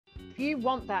you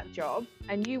want that job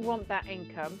and you want that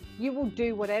income, you will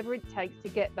do whatever it takes to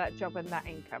get that job and that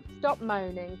income. Stop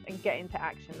moaning and get into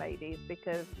action, ladies,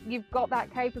 because you've got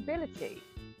that capability.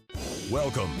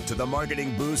 Welcome to the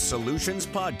Marketing Boost Solutions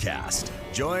Podcast.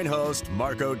 Join host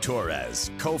Marco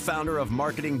Torres, co-founder of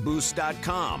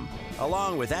marketingboost.com,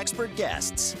 along with expert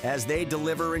guests as they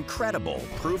deliver incredible,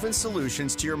 proven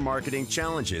solutions to your marketing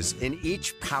challenges in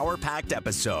each power-packed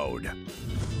episode.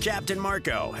 Captain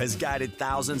Marco has guided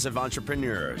thousands of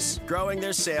entrepreneurs, growing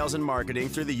their sales and marketing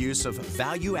through the use of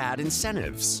value-add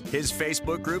incentives. His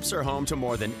Facebook groups are home to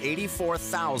more than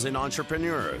 84,000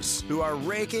 entrepreneurs who are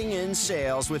raking in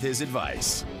sales with his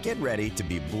advice. Get ready to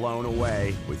be blown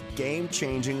away with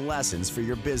game-changing lessons for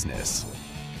your business.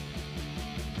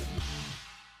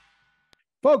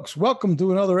 Folks, welcome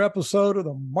to another episode of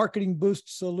the Marketing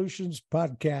Boost Solutions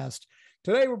Podcast.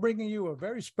 Today, we're bringing you a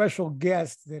very special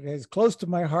guest that is close to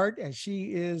my heart, as she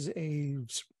is a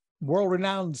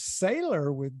world-renowned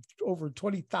sailor with over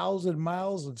 20,000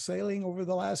 miles of sailing over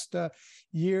the last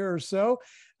year or so.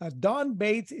 Dawn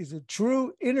Bates is a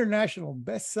true international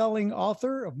best-selling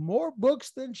author of more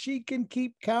books than she can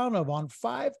keep count of on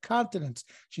 5 continents.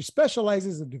 She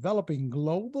specializes in developing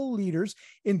global leaders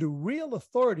into real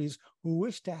authorities who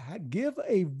wish to give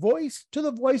a voice to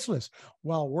the voiceless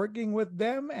while working with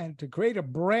them and to create a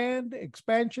brand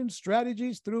expansion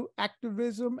strategies through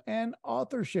activism and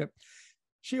authorship.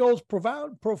 She holds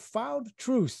profound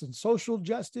truths in social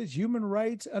justice, human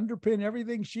rights, underpin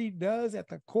everything she does. At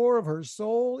the core of her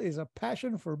soul is a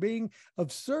passion for being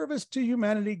of service to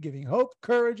humanity, giving hope,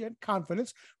 courage, and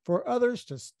confidence for others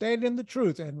to stand in the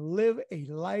truth and live a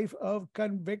life of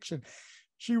conviction.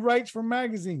 She writes for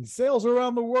magazines, sails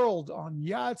around the world on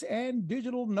yachts, and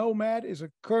digital nomad, is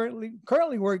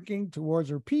currently working towards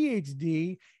her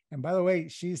PhD. And by the way,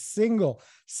 she's single.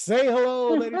 Say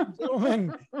hello, ladies and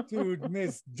gentlemen, to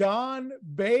Miss Dawn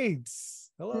Bates.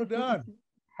 Hello, Dawn.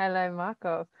 Hello,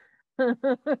 Marco.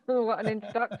 What an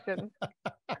introduction.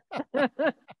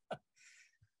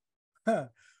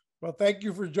 Well, thank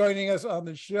you for joining us on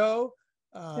the show.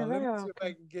 Let me see if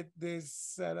I can get this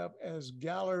set up as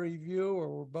gallery view, or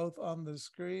we're both on the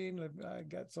screen. I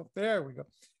got some. There we go.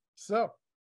 So,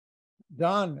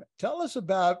 Dawn, tell us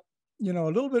about a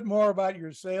little bit more about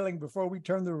your sailing. Before we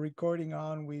turned the recording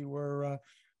on, we were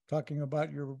talking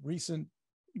about your recent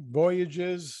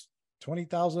voyages,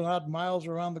 20,000 odd miles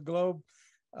around the globe.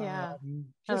 Yeah,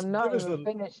 just I'm not even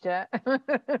finished yet.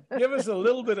 Give us a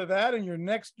little bit of that in your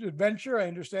next adventure. I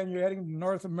understand you're heading to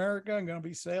North America and going to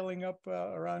be sailing up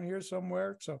around here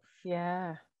somewhere. So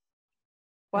yeah.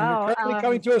 Well, you're currently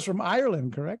coming to us from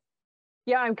Ireland, correct?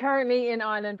 Yeah, I'm currently in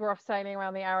Ireland. We're off sailing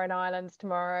around the Aran Islands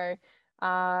tomorrow.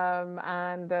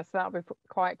 And so that'll be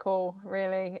quite cool,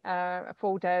 really. A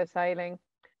full day of sailing,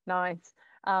 nice.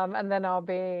 And then I'll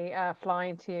be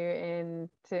flying to you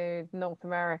into North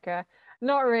America.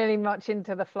 Not really much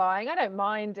into the flying. I don't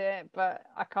mind it, but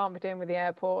I can't be doing with the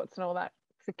airports and all that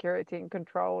security and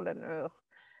control. And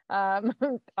I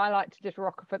like to just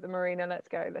rock up at the marina.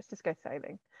 Let's just go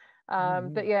sailing.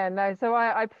 But yeah, no. So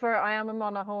I prefer. I am a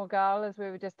monohull girl, as we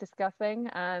were just discussing,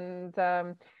 and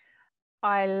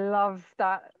I love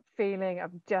that feeling of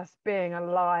just being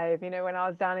alive. When I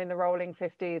was down in the rolling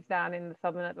 50s, down in the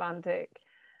Southern Atlantic,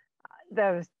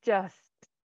 there was just,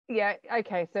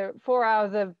 okay, so 4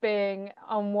 hours of being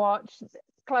on watch,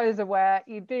 clothes are wet,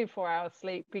 you do 4 hours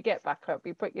sleep, you get back up,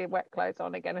 you put your wet clothes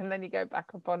on again, and then you go back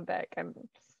up on deck, and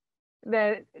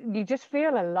there you just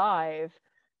feel alive.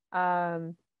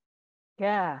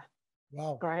 Yeah.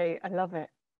 Wow. Great. I love it.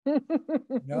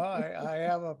 No, I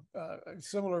have a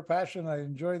similar passion. I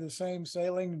enjoy the same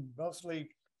sailing, mostly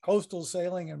coastal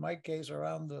sailing in my case,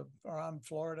 around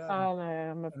Florida. Oh no,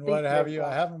 I'm a and what have you.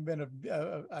 I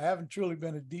haven't truly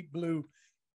been a deep blue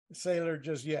sailor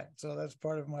just yet. So that's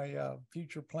part of my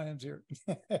future plans here.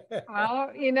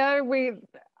 Well,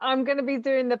 I'm going to be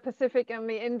doing the Pacific and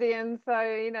the Indian. So,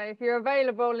 if you're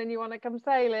available and you want to come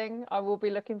sailing, I will be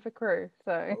looking for crew.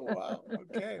 So. Oh, wow.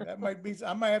 Okay. That might be,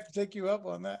 I might have to take you up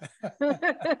on that.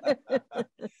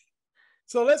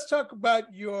 So let's talk about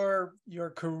your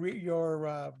career,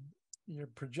 your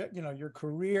project, your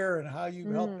career and how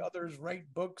you've helped others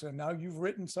write books. And now you've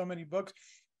written so many books.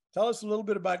 Tell us a little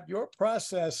bit about your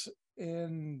process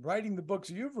in writing the books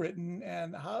you've written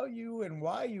and how you and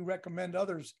why you recommend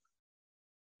others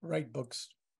write books.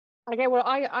 Okay, well,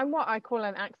 I'm what I call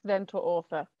an accidental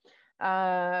author,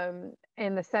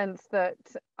 in the sense that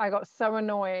I got so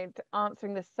annoyed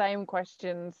answering the same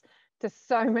questions to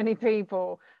so many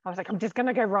people. I was like, I'm just going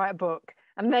to go write a book.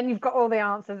 And then you've got all the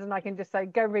answers and I can just say,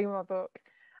 go read my book.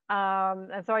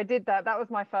 And so I did that. That was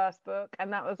my first book,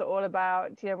 and that was all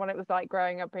about, what it was like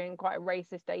growing up in quite a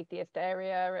racist atheist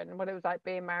area, and what it was like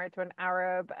being married to an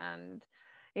Arab, and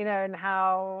and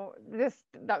how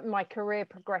that my career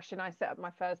progression. I set up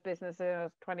my first business when I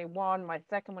was 21, my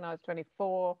second when I was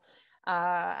 24,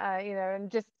 and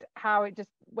just how it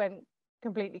just went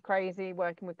completely crazy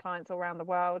working with clients all around the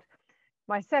world.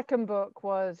 My second book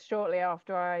was shortly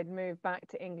after I'd moved back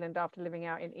to England after living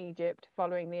out in Egypt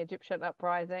following the Egyptian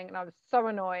uprising. And I was so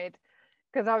annoyed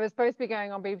because I was supposed to be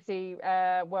going on BBC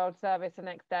World Service the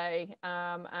next day.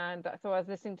 And so I was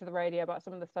listening to the radio about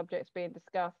some of the subjects being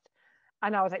discussed.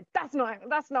 And I was like, that's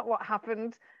not what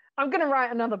happened. I'm going to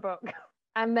write another book.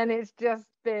 And then it's just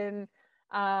been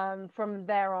from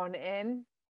there on in.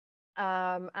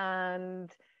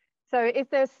 And so if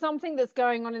there's something that's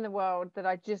going on in the world that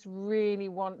I just really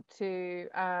want to,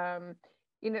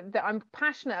 that I'm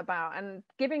passionate about and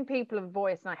giving people a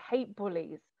voice, and I hate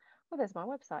bullies. Oh, there's my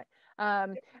website.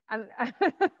 And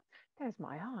there's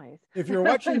my eyes. If you're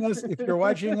watching us,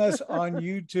 on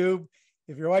YouTube,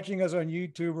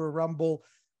 or Rumble,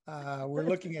 we're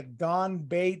looking at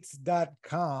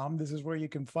DawnBates.com. This is where you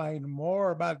can find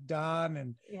more about Dawn.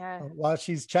 And while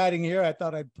she's chatting here, I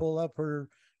thought I'd pull up her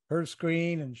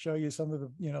screen and show you some of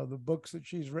the the books that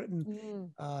she's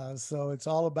written. So it's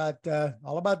all about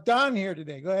Dawn here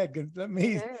today. Go ahead. Let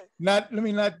me not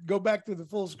go back to the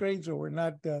full screen so we're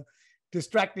not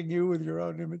distracting you with your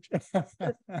own image.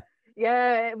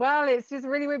 Yeah, well, it's just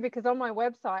really weird because on my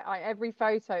website, every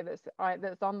photo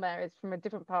that's on there is from a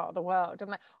different part of the world. I'm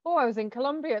like, oh, I was in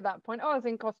Colombia at that point. Oh, I was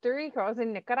in Costa Rica. I was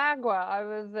in Nicaragua. I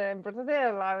was in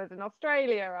Brazil. I was in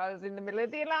Australia. I was in the middle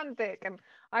of the Atlantic, and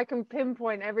I can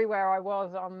pinpoint everywhere I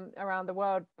was around the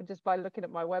world just by looking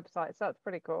at my website. So that's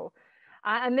pretty cool.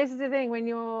 And this is the thing, when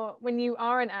you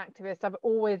are an activist, I've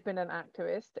always been an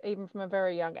activist, even from a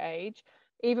very young age.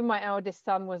 Even my eldest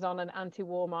son was on an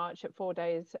anti-war march at 4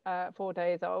 days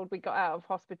old. We got out of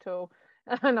hospital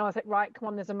and I was like, right, come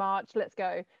on, there's a march, let's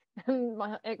go. And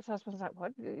my ex-husband was like,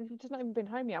 what? You've just not even been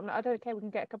home yet. I'm like, I don't care, we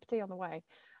can get a cup of tea on the way.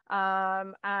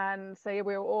 And so we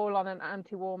were all on an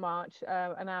anti-war march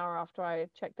an hour after I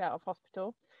checked out of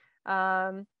hospital.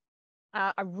 I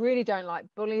really don't like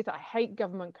bullies. I hate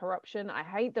government corruption. I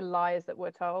hate the lies that we're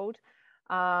told.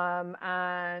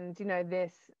 And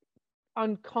this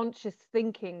unconscious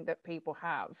thinking that people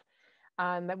have,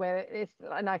 and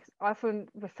I often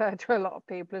refer to a lot of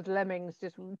people as lemmings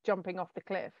just jumping off the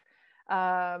cliff.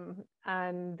 My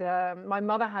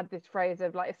mother had this phrase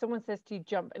of, like, if someone says to you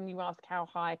jump and you ask how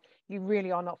high, you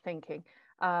really are not thinking.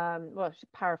 Well, she's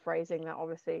paraphrasing that,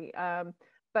 obviously.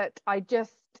 But I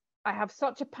have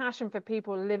such a passion for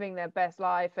people living their best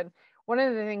life, and one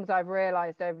of the things I've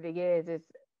realized over the years is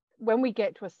when we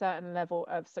get to a certain level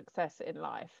of success in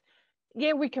life,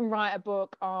 we can write a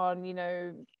book on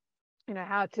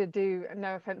how to do,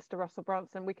 no offense to Russell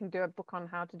Brunson, we can do a book on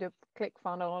how to do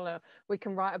ClickFunnels, or we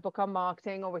can write a book on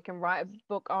marketing, or we can write a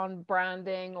book on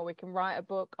branding, or we can write a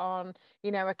book on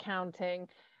accounting.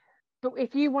 But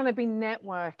if you want to be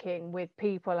networking with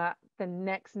people at the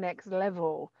next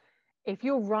level, if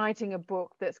you're writing a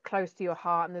book that's close to your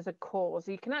heart and there's a cause,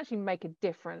 you can actually make a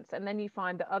difference. And then you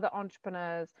find that other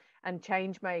entrepreneurs and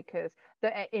change makers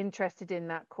that are interested in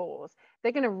that cause,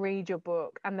 they're going to read your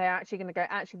book and they're actually going to go,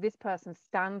 actually, this person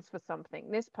stands for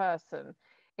something. This person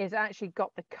is actually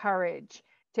got the courage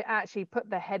to actually put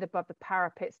their head above the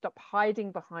parapet, stop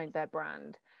hiding behind their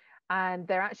brand. And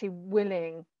they're actually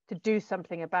willing to do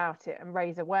something about it and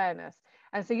raise awareness.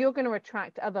 And so you're going to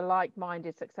attract other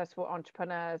like-minded successful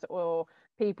entrepreneurs or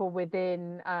people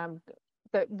within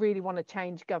that really want to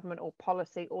change government or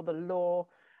policy or the law.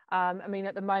 I mean,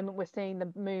 at the moment, we're seeing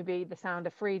the movie The Sound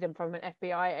of Freedom from an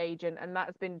FBI agent, and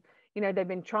that's been, they've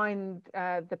been trying,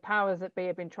 the powers that be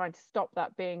have been trying to stop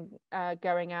that being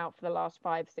going out for the last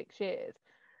 5-6 years.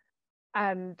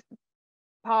 And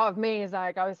part of me is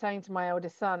like, I was saying to my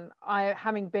eldest son,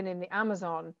 having been in the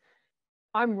Amazon,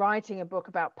 I'm writing a book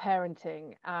about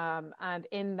parenting, and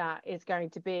in that is going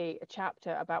to be a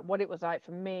chapter about what it was like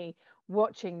for me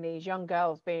watching these young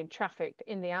girls being trafficked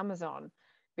in the Amazon,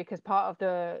 because part of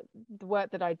the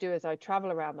work that I do as I travel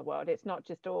around the world, it's not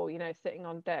just all, sitting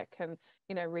on deck and,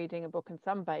 reading a book and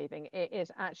sunbathing. It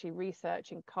is actually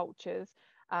researching cultures,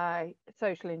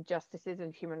 social injustices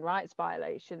and human rights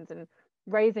violations, and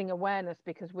raising awareness,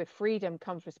 because with freedom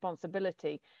comes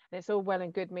responsibility. And it's all well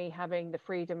and good me having the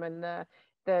freedom and the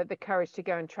courage to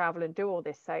go and travel and do all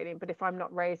this sailing, but if I'm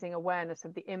not raising awareness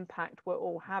of the impact we're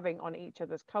all having on each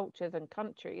other's cultures and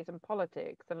countries and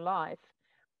politics and life,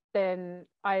 then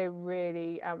I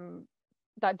really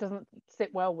that doesn't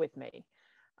sit well with me.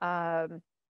 So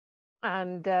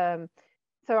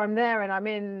so I'm there, and I'm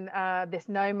in this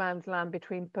no man's land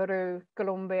between Peru,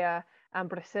 Colombia, and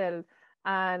Brazil,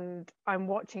 and I'm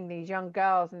watching these young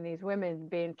girls and these women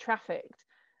being trafficked.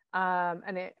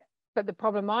 But the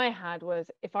problem I had was,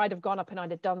 if I'd have gone up and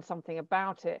I'd have done something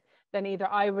about it, then either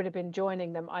I would have been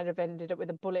joining them, I'd have ended up with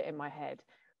a bullet in my head.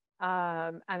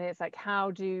 And it's like,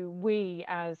 how do we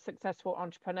as successful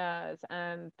entrepreneurs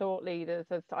and thought leaders,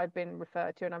 as I've been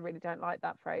referred to, and I really don't like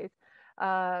that phrase,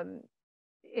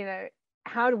 you know,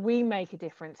 how do we make a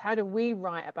difference? How do we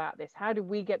write about this? How do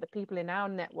we get the people in our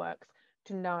networks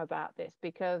to know about this?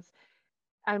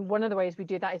 And one of the ways we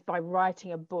do that is by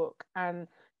writing a book. And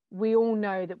we all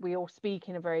know that we all speak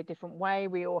in a very different way.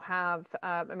 We all have,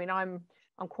 I mean, I'm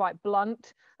quite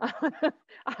blunt.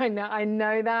 I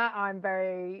know that. I'm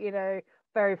very,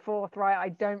 very forthright. I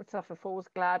don't suffer fools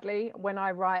gladly. When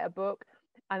I write a book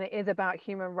and it is about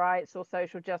human rights or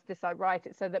social justice, I write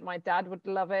it so that my dad would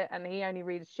love it, and he only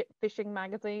reads fishing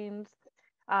magazines.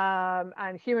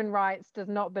 And human rights does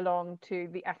not belong to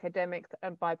the academics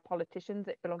and by politicians.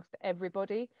 It belongs to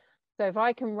everybody. So if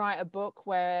I can write a book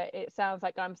where it sounds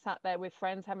like I'm sat there with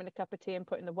friends having a cup of tea and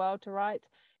putting the world to rights,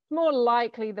 it's more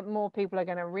likely that more people are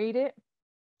going to read it.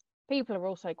 People are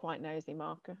also quite nosy,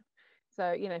 Marco.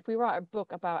 So, if we write a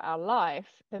book about our life,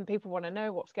 then people want to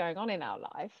know what's going on in our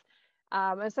life.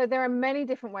 And so there are many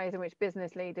different ways in which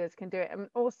business leaders can do it. And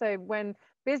also, when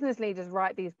business leaders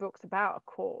write these books about a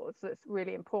cause that's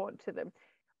really important to them,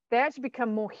 they actually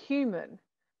become more human.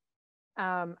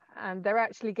 And they're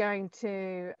actually going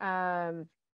to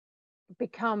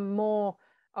become more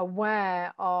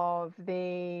aware of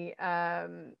the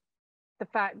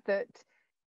fact that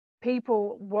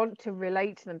people want to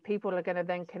relate to them. People are going to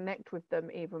then connect with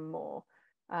them even more.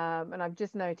 And I've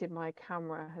just noted my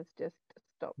camera has just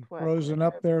stopped working. Frozen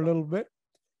up there a little bit.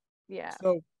 Yeah.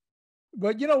 So,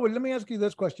 but let me ask you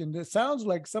this question. It sounds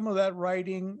like some of that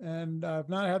writing, and I've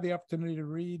not had the opportunity to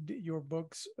read your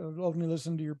books, I've only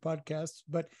listened to your podcasts,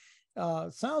 but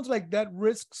sounds like that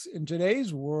risks in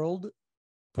today's world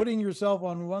putting yourself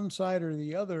on one side or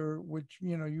the other, which,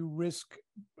 you risk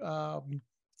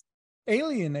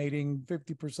alienating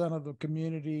 50% of the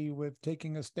community with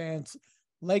taking a stance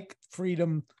like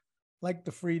freedom, like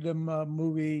the Freedom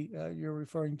movie you're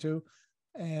referring to,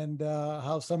 and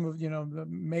how some of the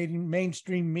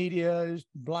mainstream media is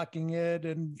blocking it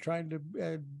and trying to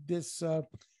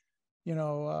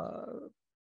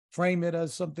frame it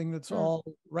as something that's all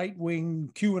right-wing,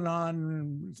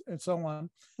 QAnon, and so on.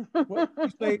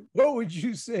 What would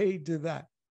you say to that?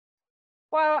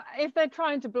 Well, if they're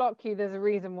trying to block you, there's a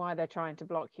reason why they're trying to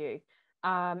block you.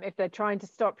 If they're trying to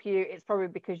stop you, it's probably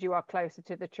because you are closer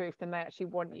to the truth than they actually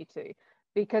want you to.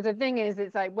 Because the thing is,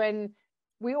 it's like, when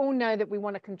we all know that we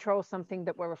want to control something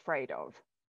that we're afraid of.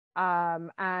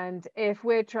 And if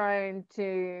we're trying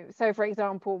to, so for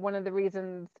example, one of the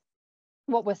reasons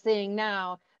what we're seeing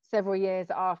now, several years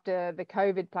after the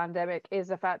COVID pandemic, is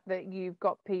the fact that you've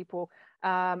got people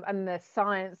and the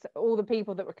science, all the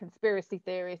people that were conspiracy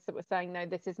theorists that were saying, no,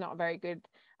 this is not a very good,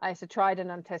 it's a tried and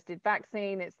untested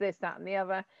vaccine, it's this, that, and the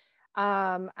other.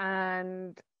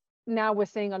 And now we're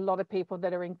seeing a lot of people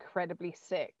that are incredibly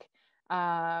sick.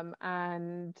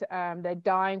 And they're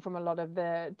dying from a lot of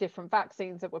the different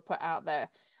vaccines that were put out there.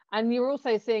 And you're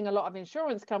also seeing a lot of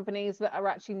insurance companies that are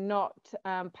actually not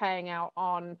paying out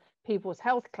on people's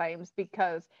health claims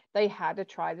because they had a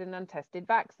tried and untested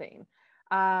vaccine.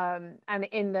 And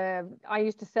I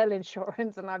used to sell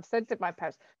insurance, and I've said to my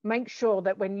parents, make sure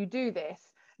that when you do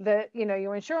this, that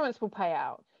your insurance will pay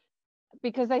out.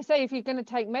 Because they say if you're going to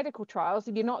take medical trials,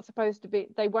 you're not supposed to be,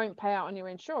 they won't pay out on your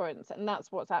insurance. And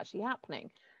that's what's actually happening.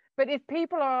 But if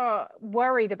people are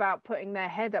worried about putting their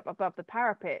head up above the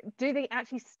parapet, do they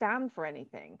actually stand for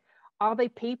anything? Are they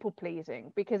people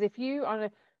pleasing? Because if you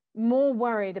are more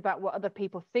worried about what other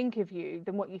people think of you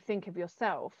than what you think of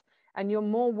yourself, and you're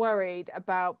more worried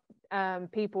about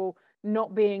people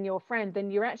not being your friend, then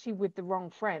you're actually with the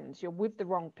wrong friends. You're with the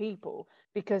wrong people,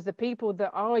 because the people that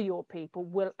are your people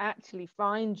will actually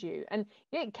find you. And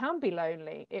it can be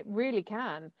lonely. It really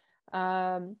can.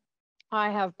 I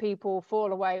have people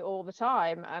fall away all the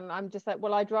time, and I'm just like,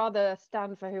 well, I'd rather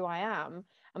stand for who I am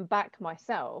and back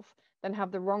myself than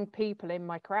have the wrong people in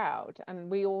my crowd. And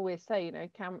we always say,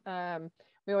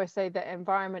 we always say that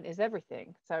environment is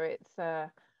everything. So it's,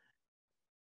 I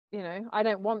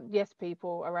don't want yes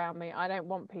people around me. I don't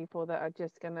want people that are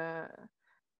just gonna.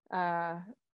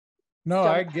 No,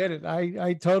 I get it.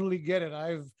 I totally get it.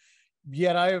 I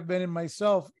have been in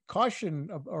myself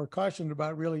cautioned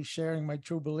about really sharing my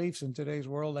true beliefs in today's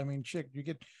world. I mean, you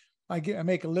get I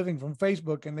make a living from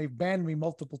Facebook, and they've banned me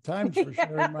multiple times for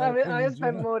sharing my I opinions.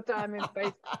 spent more time in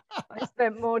Facebook. I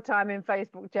spent more time in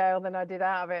Facebook jail than I did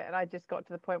out of it, and I just got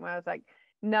to the point where I was like,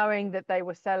 knowing that they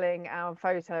were selling our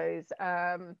photos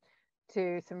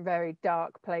to some very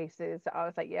dark places, I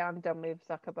was like, yeah, I'm done with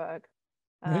Zuckerberg.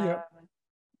 Yeah.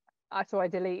 So I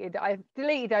deleted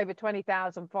over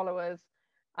 20,000 followers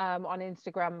on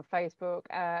Instagram and Facebook.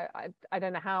 I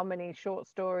don't know how many short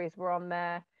stories were on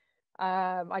there.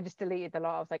 I just deleted the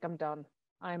lot. I was like, I'm done.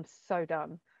 I am so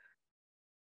done.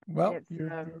 Well,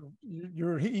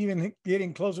 you're even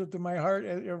getting closer to my heart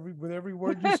with every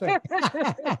word you say.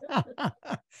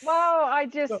 Well, I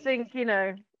just think,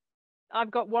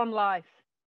 I've got one life,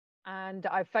 and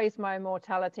I've faced my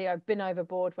mortality. I've been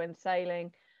overboard when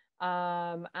sailing,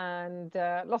 and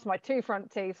lost my 2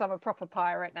 front teeth. So I'm a proper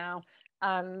pirate now.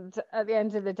 And at the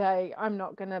end of the day, I'm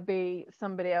not going to be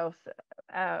somebody else.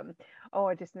 I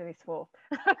just nearly swore.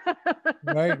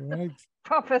 Right.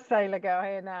 Proper sailor girl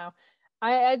here now.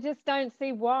 I just don't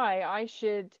see why I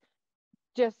should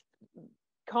just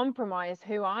compromise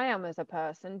who I am as a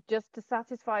person just to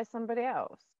satisfy somebody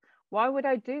else. Why would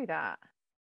I do that?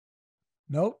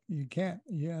 Nope, you can't.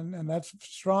 Yeah, and that's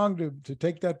strong to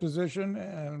take that position,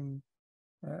 and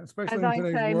especially in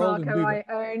today's world. Marco, I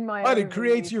own my but own it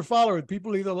creates views. your followers.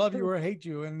 People either love you or hate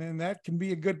you, and then that can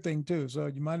be a good thing too. So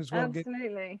you might as well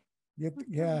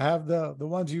have the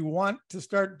ones you want to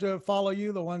start to follow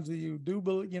you, the ones that you do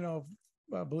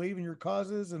believe in your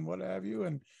causes and what have you,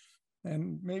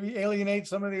 and maybe alienate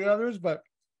some of the others, but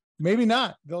maybe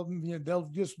not. They'll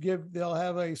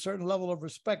have a certain level of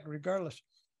respect regardless.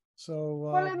 So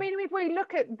well, I mean, if we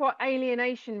look at what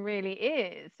alienation really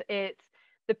is, it's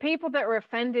the people that are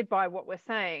offended by what we're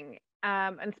saying,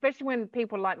 and especially when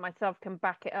people like myself can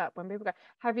back it up. When people go,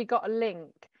 "Have you got a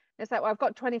link?" It's like, well, I've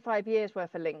got 25 years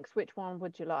worth of links. Which one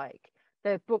would you like?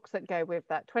 There's books that go with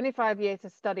that. 25 years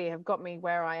of study have got me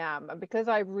where I am, and because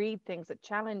I read things that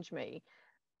challenge me,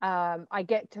 I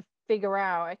get to figure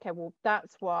out, okay, well,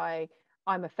 that's why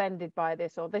I'm offended by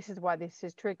this, or this is why this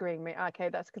is triggering me. Okay,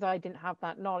 that's because I didn't have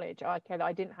that knowledge. Okay,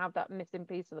 I didn't have that missing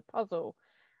piece of the puzzle,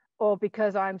 or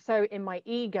because I'm so in my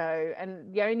ego.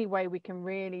 And the only way we can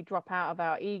really drop out of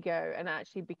our ego and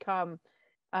actually become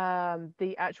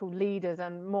the actual leaders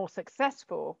and more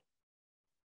successful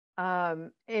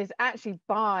is actually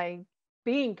by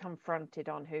being confronted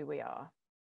on who we are.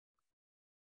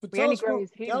 We only grow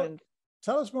as humans.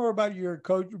 Tell us more about your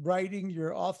writing, your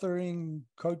authoring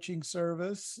coaching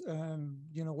service, and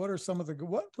what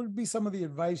would be some of the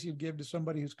advice you'd give to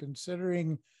somebody who's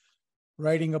considering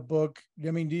writing a book?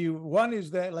 I mean, one is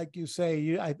that, like you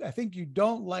say, I think you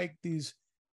don't like these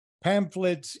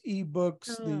pamphlets,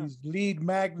 ebooks, these lead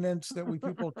magnets that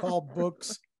people call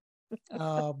books.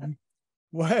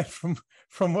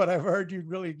 From what I've heard, you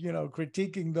really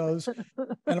critiquing those,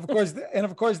 and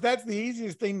of course that's the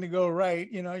easiest thing to go right.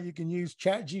 You can use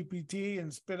Chat GPT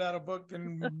and spit out a book,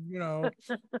 and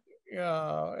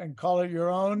and call it your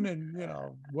own, and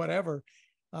whatever,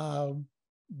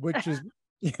 which is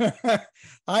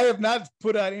I have not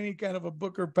put out any kind of a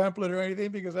book or pamphlet or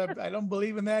anything, because I don't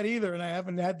believe in that either, and I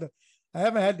haven't had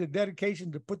the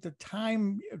dedication to put the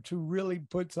time to really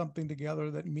put something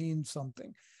together that means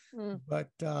something. But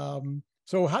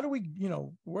so how do we,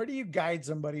 where do you guide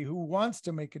somebody who wants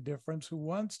to make a difference, who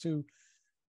wants to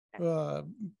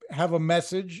have a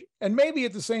message, and maybe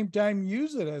at the same time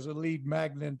use it as a lead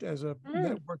magnet, as a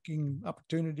networking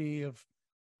opportunity of,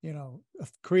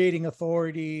 of creating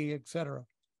authority, etc.?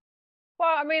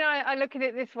 Well, I mean, I look at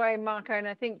it this way, Marco, and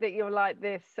I think that you'll like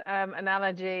this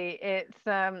analogy. It's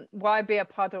why be a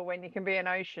puddle when you can be an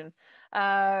ocean?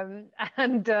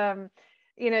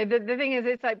 The thing is,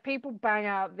 it's like people bang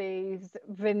out these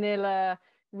vanilla,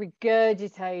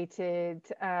 regurgitated,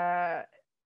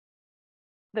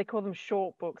 they call them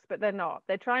short books, but they're not.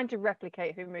 They're trying to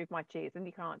replicate Who Moved My Cheese, and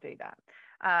you can't do that.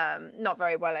 Not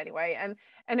very well anyway.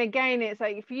 And again, it's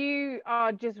like, if you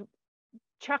are just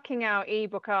chucking out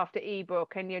ebook after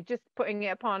ebook, and you're just putting it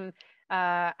upon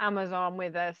Amazon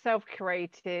with a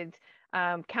self-curated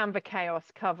Canva Chaos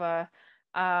cover,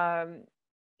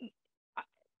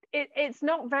 it's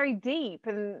not very deep.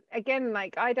 And again,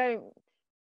 like,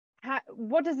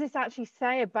 what does this actually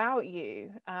say about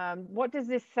you? What does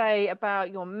this say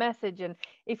about your message? And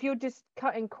if you're just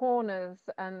cutting corners,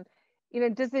 and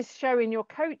does this show in your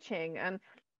coaching? And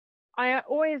I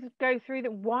always go through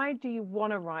that. Why do you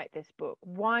want to write this book?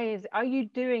 Are you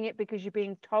doing it because you're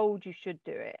being told you should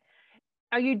do it?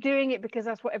 Are you doing it because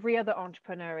that's what every other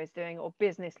entrepreneur is doing, or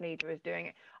business leader is doing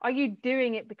it? Are you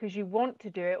doing it because you want to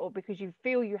do it, or because you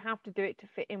feel you have to do it to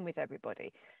fit in with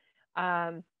everybody?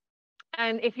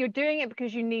 And if you're doing it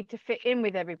because you need to fit in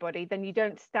with everybody, then you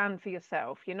don't stand for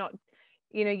yourself. You're not,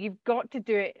 you've got to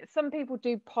do it. Some people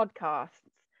do podcasts.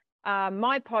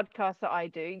 My podcast that I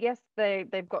do, yes,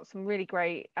 they've got some really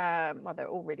great, well, they're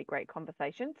all really great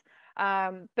conversations,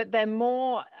 but they're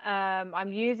more,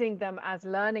 I'm using them as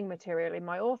learning material in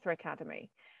my Author Academy.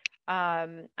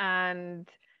 And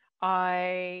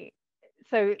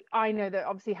so I know that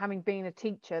obviously, having been a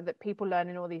teacher, that people learn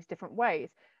in all these different ways.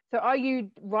 So are you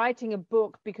writing a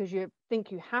book because you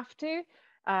think you have to?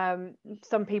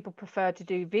 Some people prefer to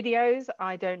do videos.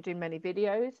 I don't do many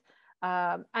videos.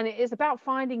 And it is about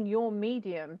finding your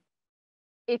medium.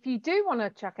 If you do want to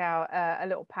check out a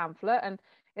little pamphlet, and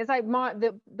it's like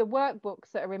the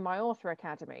workbooks that are in my Author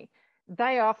Academy,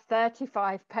 they are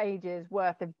 35 pages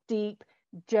worth of deep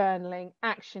journaling,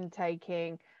 action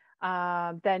taking.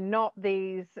 They're not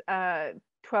these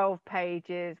 12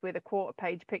 pages with a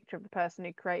quarter-page picture of the person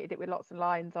who created it with lots of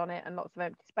lines on it and lots of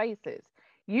empty spaces.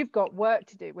 You've got work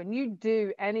to do. When you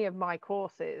do any of my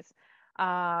courses,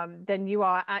 then you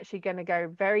are actually going to go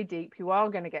very deep. You are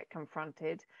going to get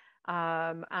confronted,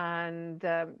 and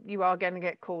you are going to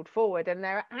get called forward. And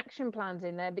there are action plans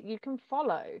in there that you can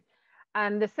follow.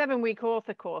 And the 7-week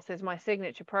author course is my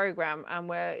signature program, and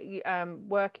we're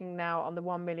working now on the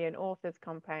 1 million authors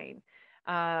campaign,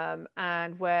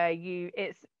 and where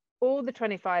it's all the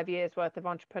 25 years worth of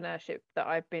entrepreneurship that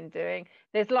I've been doing.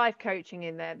 There's life coaching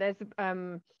in there. There's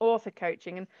author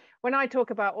coaching. And when I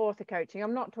talk about author coaching,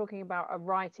 I'm not talking about a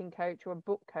writing coach or a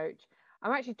book coach.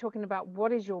 I'm actually talking about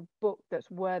what is your book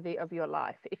that's worthy of your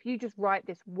life. If you just write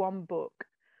this one book,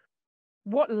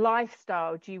 what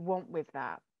lifestyle do you want with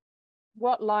that?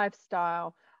 What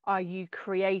lifestyle are you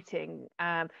creating?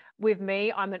 With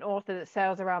me, I'm an author that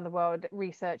sails around the world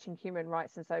researching human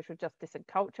rights and social justice and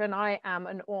culture, and I am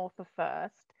an author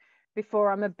first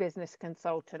before I'm a business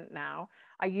consultant now.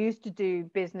 I used to do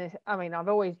business. I mean, I've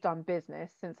always done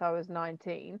business since I was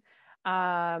 19,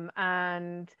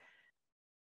 and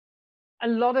a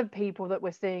lot of people that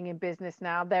we're seeing in business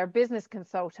now, they're a business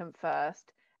consultant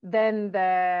first, then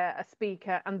they're a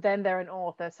speaker, and then they're an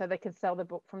author, so they can sell the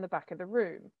book from the back of the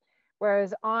room.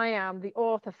 Whereas I am the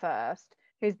author first,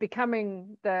 who's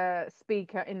becoming the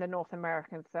speaker in the North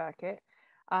American circuit.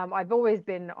 I've always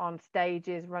been on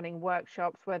stages running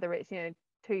workshops, whether it's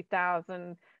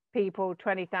 2,000 people,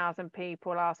 20,000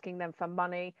 people, asking them for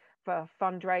money for a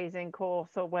fundraising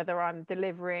course, or whether I'm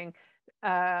delivering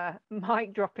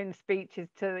mic dropping speeches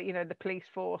to the police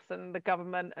force and the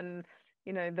government and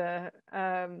the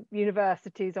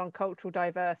universities on cultural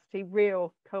diversity,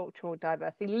 real cultural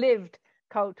diversity, lived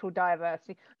cultural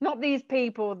diversity, not these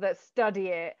people that study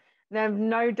it, they have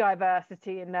no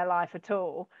diversity in their life at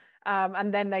all,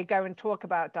 and then they go and talk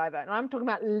about diversity. I'm talking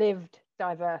about lived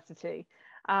diversity.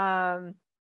 Now,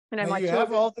 you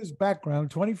have all this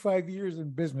background, 25 years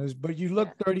in business, but you look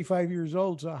 35 years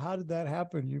old. So how did that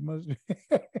happen? You must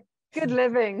good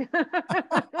living.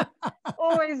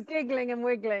 Always giggling and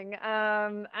wiggling.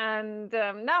 Now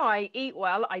I eat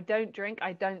well. I don't drink.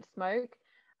 I don't smoke.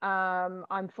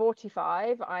 I'm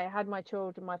 45. I had my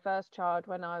first child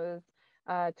when I was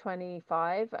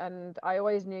 25, and I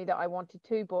always knew that I wanted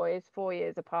 2 boys 4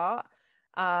 years apart.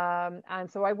 And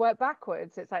so I work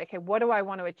backwards. It's like, okay, what do I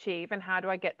want to achieve and how do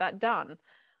I get that done?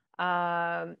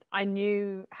 I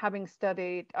knew, having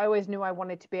studied, I always knew I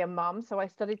wanted to be a mum, so I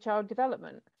studied child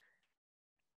development.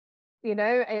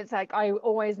 It's like, I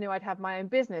always knew I'd have my own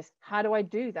business. How do I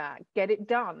do that? Get it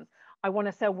done. I want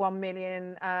to sell 1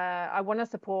 million. I want to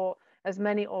support as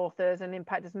many authors and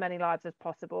impact as many lives as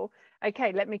possible.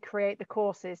 Okay, let me create the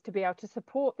courses to be able to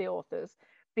support the authors,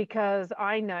 because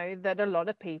I know that a lot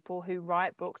of people who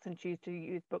write books and choose to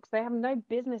use books, they have no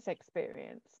business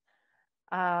experience.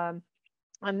 And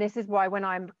this is why when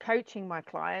I'm coaching my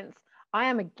clients, I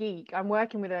am a geek. I'm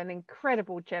working with an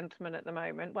incredible gentleman at the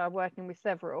moment. Well, working with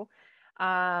several.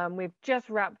 We've just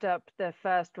wrapped up the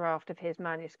first draft of his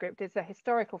manuscript. It's a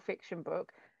historical fiction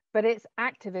book, but it's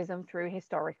activism through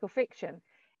historical fiction.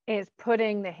 It's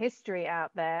putting the history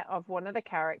out there of one of the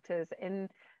characters in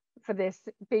for this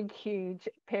big, huge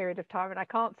period of time. And I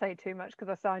can't say too much because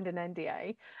I signed an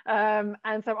NDA.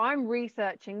 And so I'm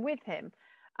researching with him.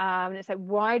 And it's like,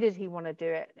 why does he want to do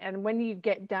it? And when you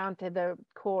get down to the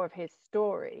core of his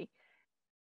story,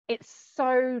 it's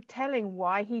so telling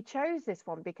why he chose this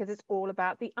one, because it's all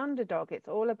about the underdog. It's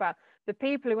all about the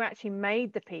people who actually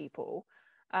made the people,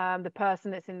 the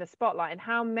person that's in the spotlight. And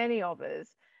how many of us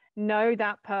know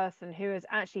that person who has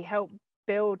actually helped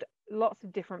build lots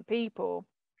of different people,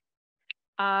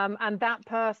 and that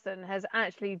person has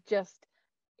actually just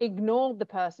ignored the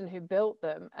person who built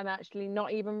them and actually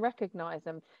not even recognize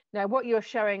them. Now, what you're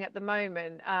showing at the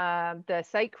moment, the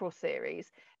Sacral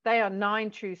series, they are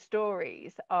 9 true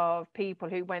stories of people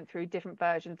who went through different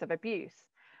versions of abuse.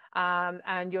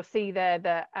 And you'll see there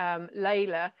that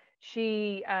Layla,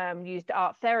 she used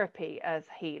art therapy as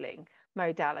healing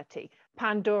modality.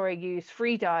 Pandora used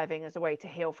freediving as a way to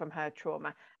heal from her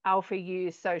trauma. Alpha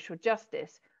used social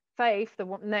justice. Faith,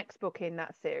 the next book in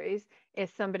that series, is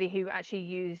somebody who actually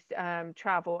used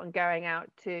travel and going out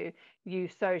to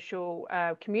use social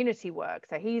community work.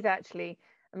 So he's actually,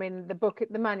 I mean,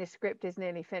 the manuscript is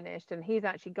nearly finished, and he's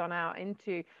actually gone out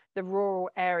into the rural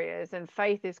areas, and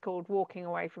Faith is called Walking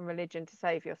Away from Religion to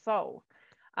Save Your Soul.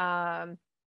 And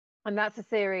that's a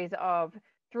series of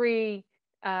 3,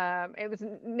 it was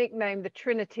nicknamed the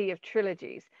Trinity of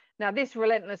Trilogies. Now, this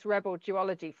Relentless Rebel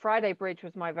duology, Friday Bridge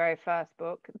was my very first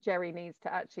book. Jerry needs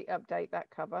to actually update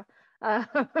that cover.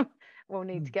 We'll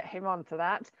need to get him onto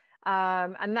that.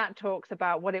 And that talks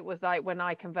about what it was like when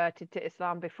I converted to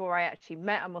Islam before I actually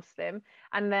met a Muslim,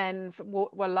 and then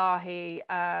Wallahi,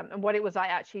 and what it was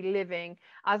like actually living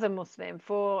as a Muslim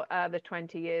for the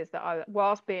 20 years that I,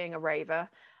 whilst being a raver,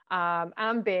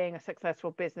 and being a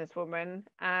successful businesswoman.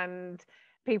 And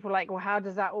people like, well, how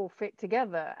does that all fit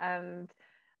together? And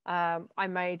I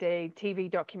made a TV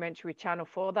documentary with Channel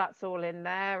 4. That's all in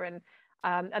there.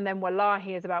 And then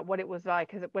Wallahi is about what it was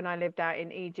like when I lived out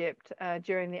in Egypt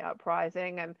during the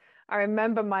uprising. And I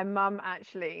remember my mum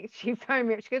actually, she phoned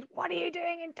me up. She goes, "What are you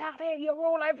doing in Tahrir? You're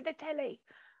all over the telly."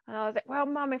 And I was like, "Well,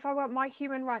 Mum, if I want my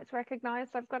human rights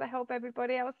recognised, I've got to help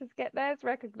everybody else's get theirs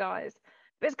recognised.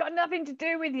 But it's got nothing to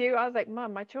do with you." I was like,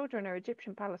 "Mum, my children are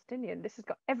Egyptian Palestinian. This has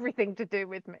got everything to do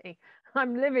with me.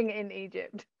 I'm living in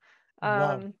Egypt."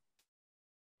 Wow.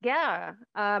 Yeah.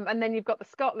 And then you've got the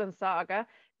Scotland saga.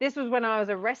 This was when I was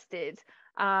arrested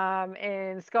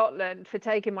in Scotland for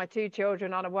taking my 2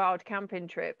 children on a wild camping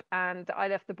trip, and I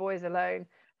left the boys alone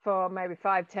for maybe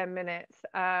 5-10 minutes.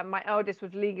 My eldest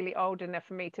was legally old enough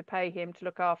for me to pay him to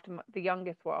look after the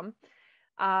youngest one.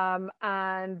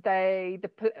 And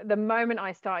the moment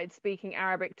I started speaking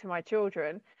Arabic to my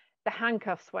children, the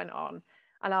handcuffs went on,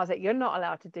 and I was like, "You're not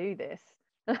allowed to do this."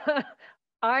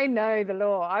 I know the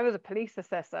law. I was a police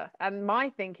assessor, and my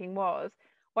thinking was,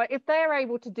 well, if they're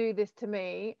able to do this to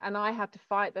me and I have to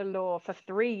fight the law for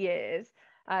 3 years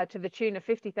to the tune of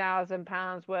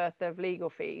 £50,000 worth of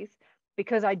legal fees,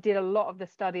 because I did a lot of the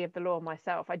study of the law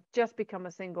myself. I'd just become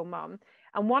a single mum.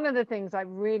 And one of the things I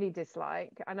really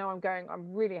dislike, I know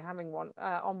I'm really having one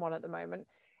on one at the moment,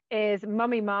 is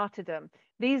mummy martyrdom.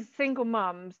 These single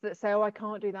mums that say, "Oh, I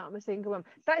can't do that, I'm a single mum."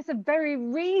 That is the very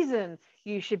reason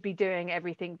you should be doing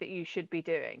everything that you should be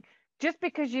doing. Just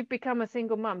because you've become a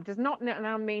single mum does not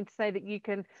now mean to say that you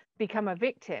can become a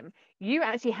victim. You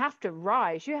actually have to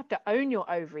rise. You have to own your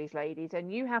ovaries, ladies,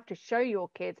 and you have to show your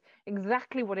kids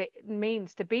exactly what it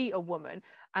means to be a woman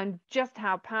and just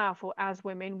how powerful as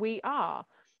women we are.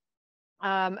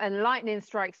 And lightning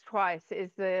strikes twice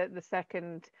is the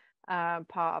second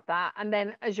part of that. And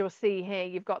then, as you'll see here,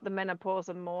 you've got the menopause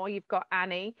and more. You've got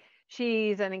Annie.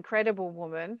 She's an incredible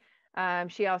woman.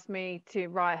 She asked me to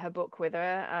write her book with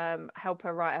her, help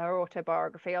her write her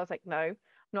autobiography. I was like, "No, I'm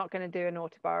not going to do an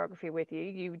autobiography with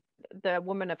you. The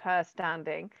woman of her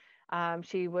standing."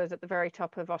 She was at the very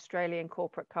top of Australian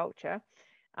corporate culture.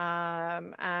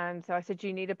 And so I said,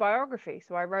 "You need a biography."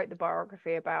 So I wrote the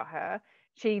biography about her.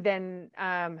 She then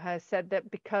has said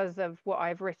that because of what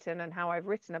I've written and how I've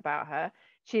written about her,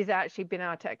 she's actually been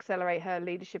able to accelerate her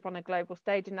leadership on a global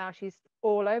stage, and now she's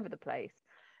all over the place.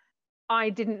 I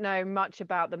didn't know much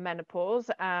about the menopause,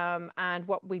 and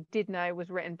what we did know was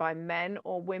written by men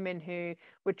or women who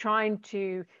were trying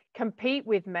to compete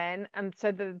with men. And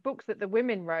so the books that the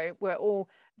women wrote were all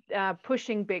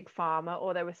pushing big pharma,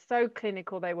 or they were so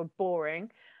clinical they were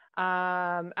boring,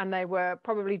 and they were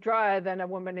probably drier than a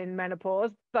woman in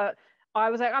menopause. But I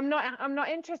was like, I'm not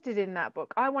interested in that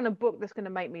book. I want a book that's going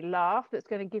to make me laugh, that's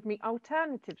going to give me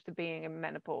alternatives to being in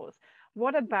menopause.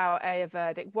 What about a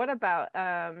verdict? What about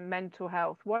mental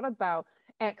health? What about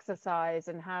exercise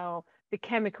and how the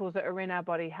chemicals that are in our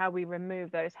body, how we remove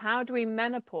those? How do we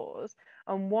menopause?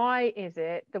 And why is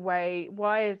it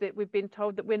we've been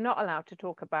told that we're not allowed to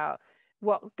talk about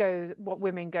what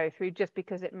women go through just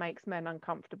because it makes men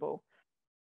uncomfortable?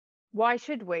 Why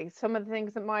should we? Some of the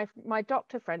things that my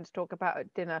doctor friends talk about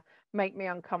at dinner make me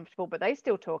uncomfortable, but they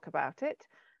still talk about it.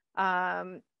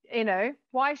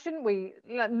 Why shouldn't we?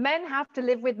 Men have to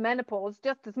live with menopause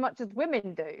just as much as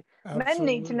women do. Absolutely. Men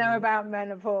need to know about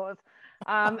menopause.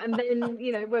 And then,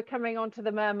 we're coming on to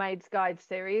the Mermaid's Guide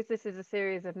series. This is a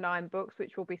series of 9 books,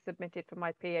 which will be submitted for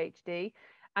my PhD.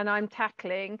 And I'm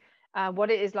tackling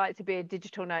what it is like to be a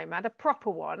digital nomad, a proper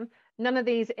one. None of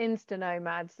these Insta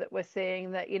nomads that we're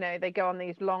seeing that, they go on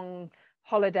these long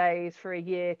holidays for a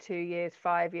year, 2 years,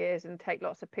 5 years, and take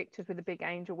lots of pictures with the big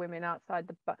angel women outside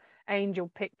angel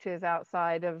pictures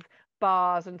outside of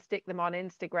bars and stick them on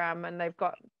Instagram, and they've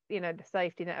got, the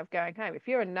safety net of going home. If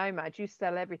you're a nomad, you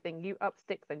sell everything, you up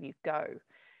sticks and you go.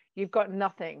 You've got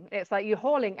nothing. It's like you're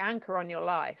hauling anchor on your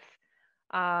life.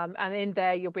 And in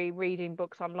there, you'll be reading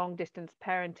books on long distance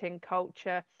parenting,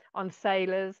 culture, on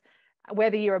sailors,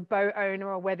 whether you're a boat owner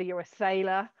or whether you're a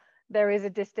sailor. There is a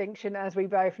distinction, as we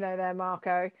both know there,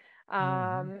 Marco.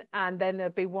 And then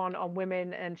there'll be one on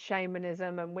women and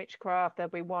shamanism and witchcraft. There'll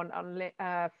be one on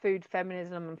food,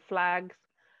 feminism and flags.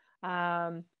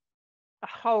 A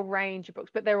whole range of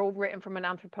books, but they're all written from an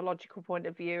anthropological point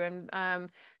of view and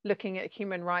looking at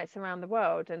human rights around the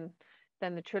world. And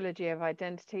then the trilogy of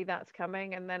identity, that's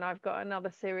coming. And then I've got another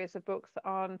series of books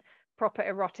on proper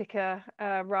erotica,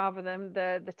 rather than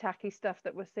the tacky stuff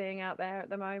that we're seeing out there at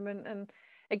the moment. And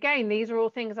again, these are all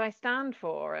things I stand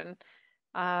for. And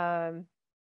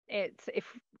it's, if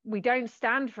we don't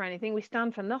stand for anything, we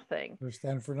stand for nothing. We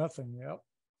stand for nothing. Yep.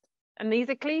 And these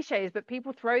are cliches, but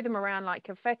people throw them around like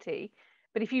confetti.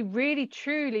 But if you really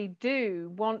truly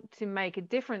do want to make a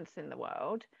difference in the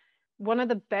world, one of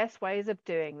the best ways of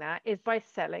doing that is by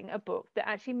selling a book that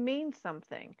actually means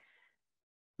something.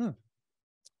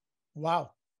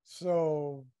 Wow.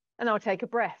 So. And I'll take a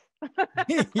breath.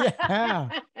 Yeah.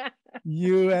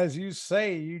 You, as you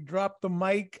say, you drop the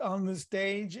mic on the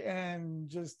stage and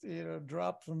just,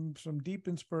 drop some deep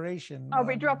inspiration. I'll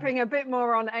be dropping a bit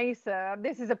more on Acer.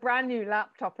 This is a brand new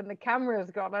laptop and the camera's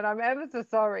gone, and I'm ever so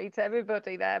sorry to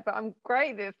everybody there, but I'm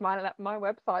great that my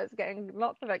website's getting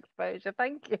lots of exposure.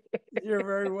 Thank you. You're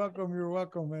very welcome. You're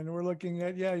welcome. And we're looking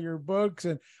at, your books.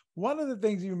 And one of the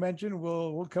things you mentioned,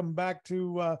 we'll come back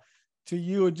to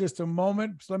you in just a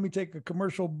moment. So let me take a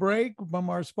commercial break from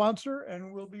our sponsor,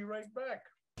 and we'll be right back.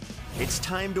 It's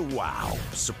time to wow,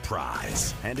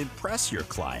 surprise, and impress your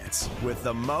clients with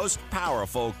the most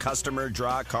powerful customer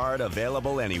draw card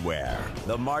available anywhere.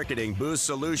 The Marketing Boost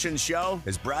Solutions Show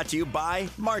is brought to you by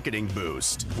Marketing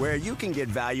Boost, where you can get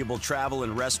valuable travel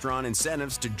and restaurant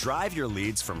incentives to drive your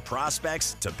leads from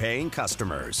prospects to paying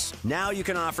customers. Now you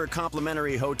can offer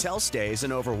complimentary hotel stays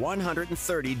in over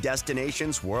 130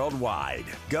 destinations worldwide.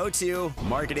 Go to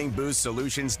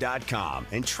marketingboostsolutions.com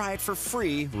and try it for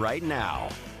free right now.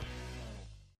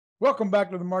 Welcome back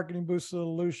to the Marketing Boost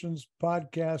Solutions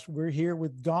podcast. We're here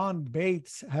with Dawn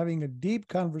Bates having a deep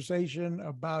conversation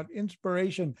about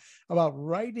inspiration, about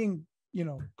writing,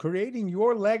 creating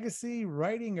your legacy,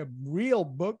 writing a real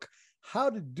book,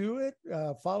 how to do it,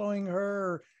 following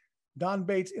her Dawn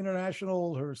Bates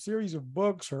International, her series of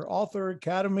books, her author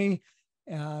academy,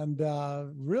 and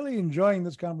really enjoying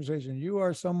this conversation. You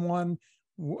are someone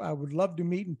I would love to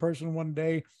meet in person one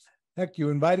day. Heck, you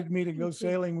invited me to go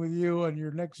sailing with you on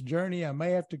your next journey. I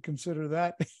may have to consider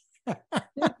that.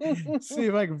 See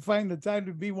if I can find the time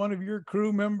to be one of your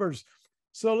crew members.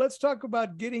 So let's talk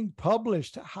about getting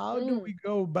published. How do we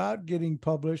go about getting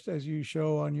published, as you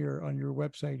show on your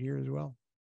website here as well?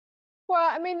 Well,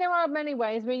 I mean, there are many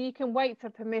ways. I mean, you can wait for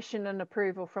permission and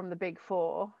approval from the Big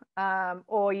Four,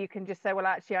 or you can just say, well,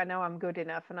 actually, I know I'm good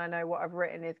enough and I know what I've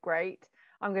written is great.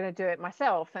 I'm going to do it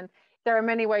myself. And there are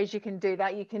many ways you can do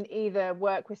that. You can either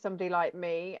work with somebody like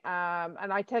me,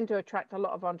 and I tend to attract a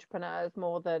lot of entrepreneurs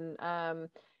more than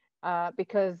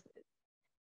because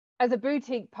as a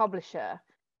boutique publisher,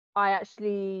 I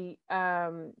actually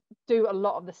do a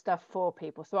lot of the stuff for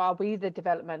people. So I'll be the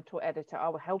developmental editor.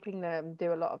 I'll be helping them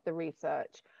do a lot of the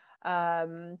research.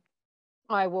 I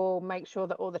will make sure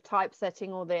that all the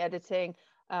typesetting, all the editing,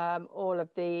 all of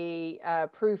the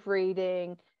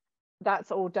proofreading,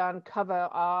 that's all done. Cover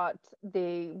art,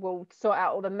 we'll sort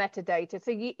out all the metadata.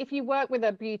 So if you work with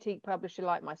a boutique publisher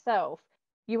like myself,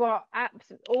 you are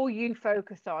all you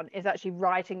focus on is actually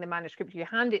writing the manuscript. You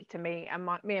hand it to me, and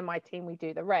me and my team, we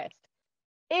do the rest.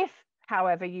 If,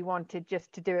 however, you wanted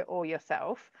just to do it all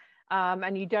yourself,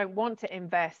 and you don't want to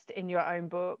invest in your own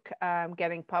book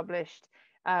getting published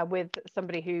with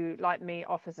somebody who, like me,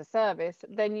 offers a service,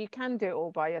 then you can do it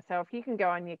all by yourself. You can go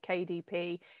on your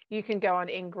KDP, you can go on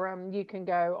Ingram, you can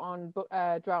go on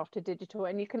Draft to Digital,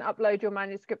 and you can upload your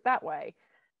manuscript that way.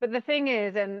 But the thing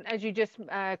is, and as you just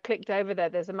clicked over there,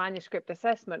 there's a manuscript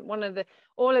assessment.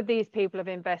 All of these people have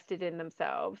invested in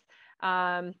themselves.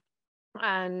 We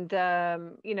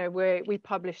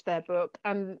publish their book.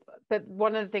 But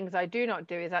one of the things I do not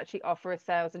do is actually offer a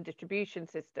sales and distribution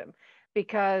system,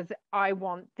 because I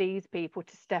want these people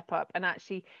to step up and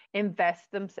actually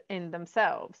invest in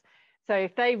themselves. So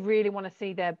if they really want to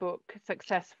see their book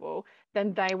successful,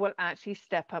 then they will actually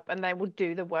step up and they will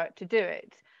do the work to do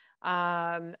it.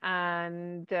 So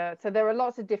there are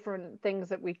lots of different things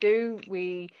that we do.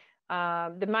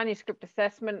 The manuscript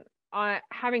assessment,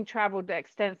 having traveled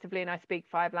extensively and I speak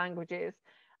 5 languages,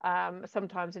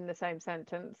 sometimes in the same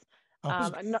sentence.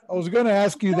 I was going to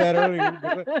ask you that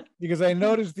earlier because I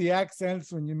noticed the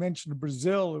accents when you mentioned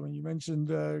Brazil and when you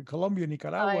mentioned Colombia,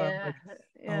 Nicaragua.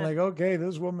 I'm like, okay,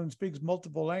 this woman speaks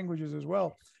multiple languages as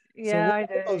well. Yeah,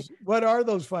 so what are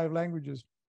those 5 languages?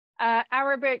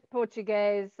 Arabic,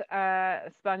 Portuguese,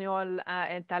 Spanish,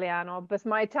 Italiano. But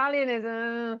my Italian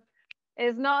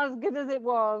is not as good as it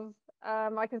was.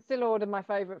 I can still order my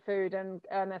favorite food and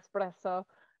an espresso.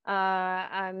 I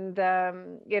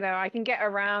can get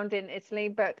around in Italy,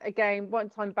 but again,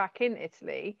 once I'm back in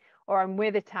Italy or I'm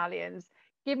with Italians,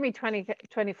 give me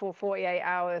 24, 48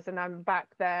 hours and I'm back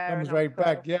there. Comes right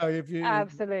back. Yeah.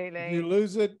 Absolutely. If you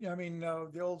lose it, I mean,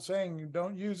 the old saying, you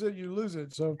don't use it, you lose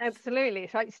it. So absolutely.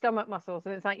 It's like your stomach muscles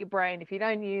and it's like your brain. If you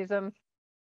don't use them,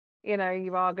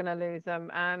 you are going to lose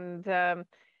them.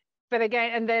 But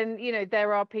again, and then,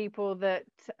 there are people that,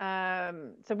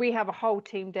 so we have a whole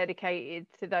team dedicated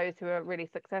to those who are really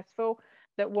successful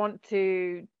that want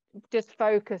to just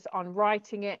focus on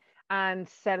writing it and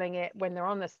selling it when they're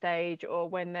on the stage or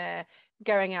when they're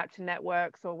going out to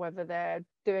networks or whether they're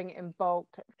doing it in bulk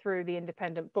through the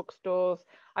independent bookstores.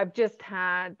 I've just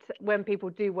had, when people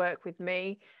do work with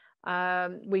me,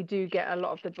 we do get a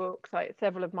lot of the books, like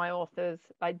several of my authors,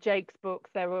 like Jake's books,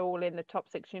 they're all in the top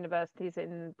 6 universities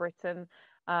in Britain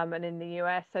and in the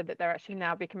US, so that they're actually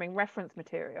now becoming reference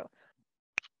material.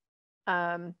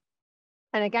 And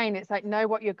again, it's like, know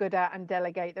what you're good at and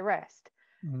delegate the rest.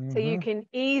 So you can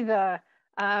either,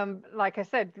 like I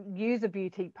said, use a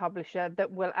boutique publisher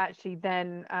that will actually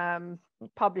then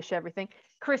publish everything.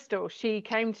 Crystal, she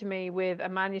came to me with a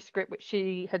manuscript which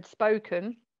she had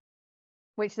spoken,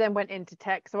 which then went into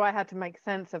text. So I had to make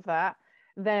sense of that.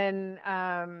 Then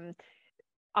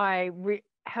I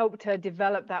helped her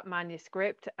develop that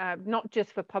manuscript, not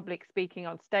just for public speaking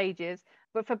on stages,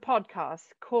 but for podcasts,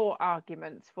 core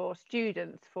arguments for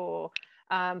students, for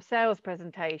sales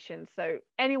presentations. So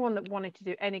anyone that wanted to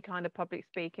do any kind of public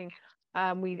speaking,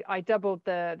 I doubled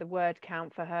the word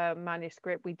count for her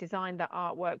manuscript. We designed that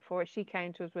artwork for it. She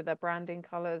came to us with her branding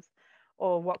colors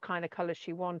or what kind of colors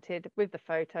she wanted with the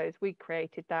photos. We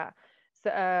created that.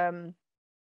 So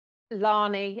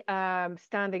Lani,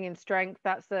 Standing in Strength,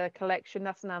 that's a collection,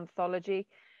 that's an anthology.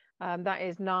 That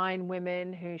is 9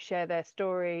 women who share their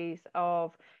stories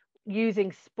of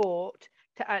using sport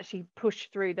to actually push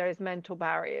through those mental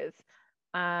barriers.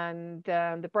 And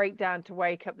the breakdown to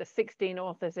wake up, the 16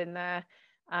 authors in there.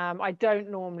 I don't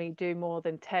normally do more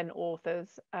than 10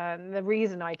 authors. The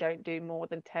reason I don't do more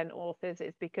than 10 authors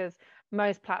is because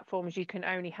most platforms you can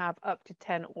only have up to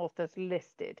 10 authors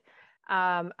listed.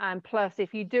 And plus,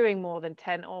 if you're doing more than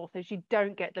 10 authors, you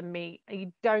don't get the meat,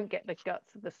 you don't get the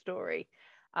guts of the story.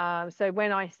 So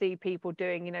when I see people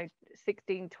doing,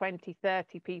 16, 20,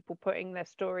 30 people putting their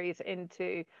stories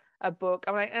into a book,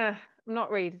 I'm like, I'm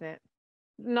not reading it.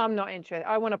 No, I'm not interested.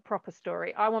 I want a proper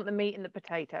story. I want the meat and the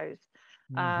potatoes.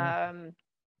 And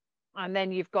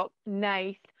then you've got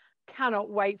Nath, cannot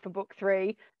wait for book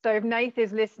 3. So if Nath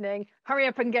is listening, hurry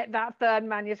up and get that 3rd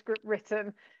manuscript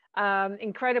written.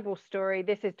 Incredible story.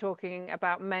 This is talking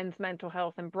about men's mental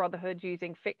health and brotherhood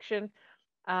using fiction.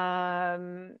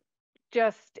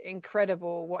 Just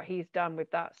incredible what he's done with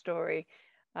that story.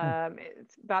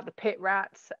 It's about the pit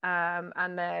rats,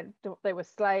 and they were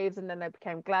slaves and then they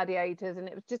became gladiators, and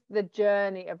it was just the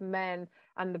journey of men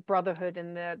and the brotherhood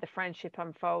and the friendship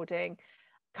unfolding.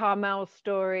 Carmel's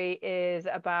story is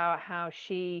about how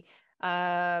she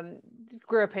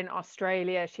grew up in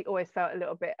Australia. She always felt a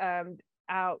little bit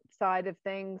outside of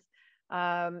things,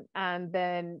 and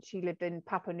then she lived in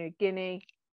Papua New Guinea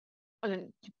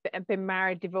and been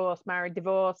married, divorced,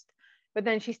 but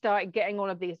then she started getting all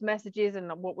of these messages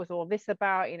and what was all this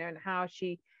about, and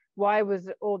why was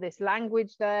all this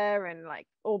language there and like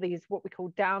all these what we call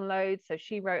downloads. So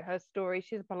she wrote her story.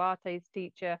 She's a Pilates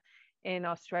teacher in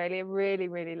Australia, really,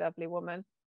 really lovely woman.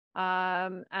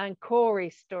 And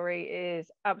Corey's story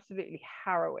is absolutely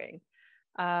harrowing.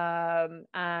 Yeah,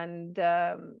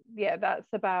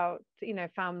 that's about,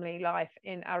 family life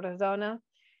in Arizona.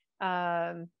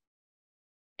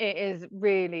 It is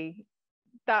really,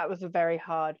 that was a very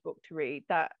hard book to read.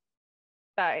 That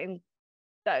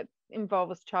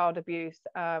involves child abuse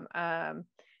and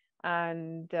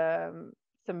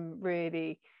some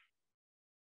really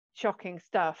shocking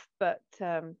stuff. But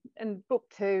and book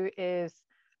 2 is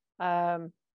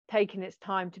taking its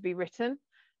time to be written.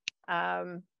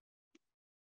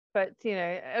 but you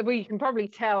know, well, you can probably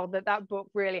tell that that book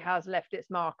really has left its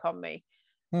mark on me.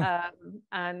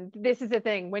 And this is the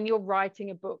thing, when you're writing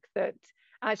a book that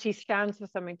actually stands for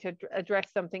something, to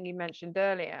address something you mentioned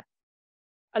earlier,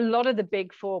 a lot of the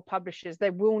big four publishers, they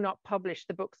will not publish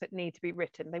the books that need to be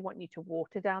written. They want you to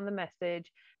water down the message.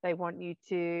 They want you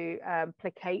to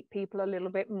placate people a little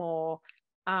bit more.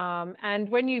 And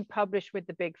when you publish with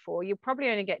the big four, you probably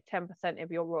only get 10% of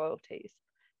your royalties.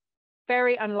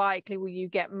 Very unlikely will you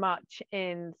get much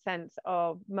in sense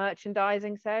of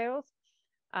merchandising sales.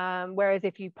 Whereas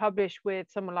if you publish with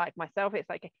someone like myself, it's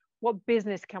like, what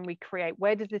business can we create?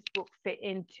 Where does this book fit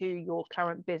into your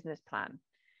current business plan?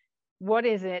 What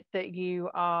is it that you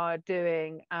are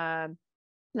doing? Now,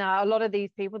 a lot of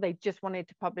these people, they just wanted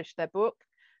to publish their book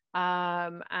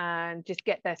and just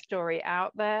get their story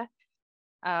out there.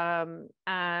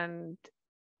 And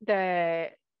they're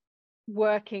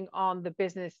working on the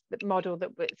business model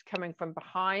that's coming from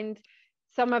behind.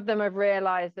 Some of them have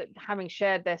realized that having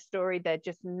shared their story, they're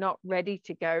just not ready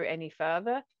to go any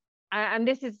further. And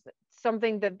this is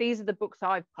something that these are the books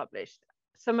I've published.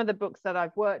 Some of the books that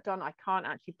I've worked on, I can't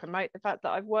actually promote the fact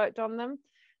that I've worked on them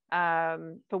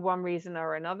for one reason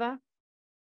or another.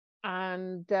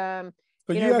 And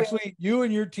but you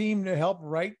and your team to help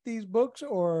write these books,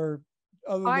 or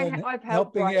other than I've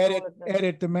helping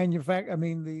edit the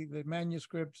the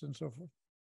manuscripts and so forth?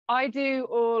 I do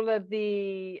all of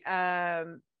the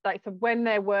so when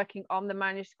they're working on the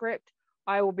manuscript,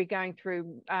 I will be going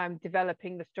through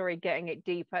developing the story, getting it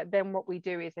deeper. Then what we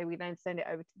do is we then send it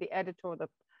over to the editor or the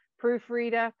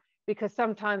proofreader, because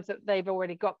sometimes they've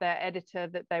already got their editor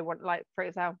that they want. Like, for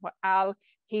example, Al,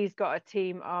 he's got a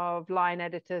team of line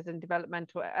editors and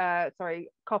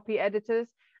copy editors.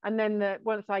 And then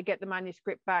once I get the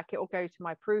manuscript back, it will go to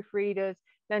my proofreaders,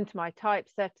 then to my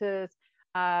typesetters,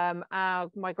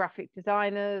 my graphic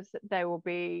designers. They will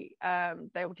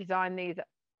design these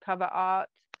cover art.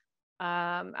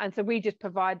 And so we just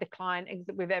provide the client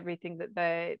with everything that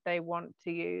they want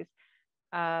to use.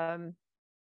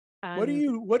 What do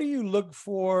you look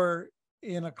for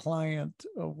in a client?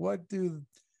 What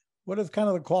is kind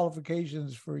of the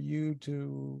qualifications for you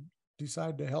to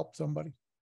decide to help somebody?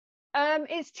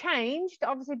 It's changed,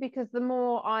 obviously, because the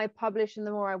more I publish and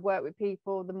the more I work with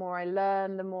people, the more I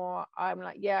learn, the more I'm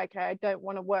like, yeah, okay, I don't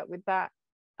want to work with that.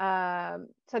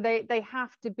 So they have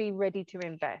to be ready to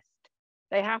invest.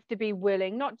 They have to be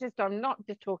willing, I'm not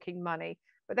just talking money,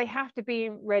 but they have to be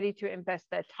ready to invest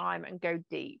their time and go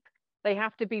deep. They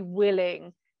have to be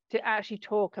willing to actually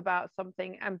talk about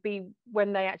something, and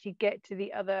when they actually get to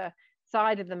the other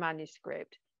side of the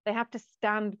manuscript, they have to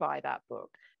stand by that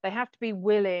book. They have to be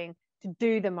willing to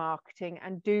do the marketing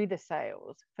and do the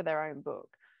sales for their own book,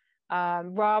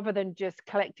 rather than just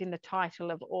collecting the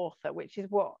title of author, which is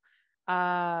what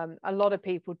a lot of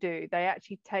people do. They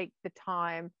actually take the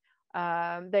time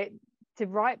to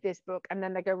write this book, and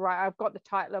then they go, right, I've got the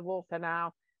title of author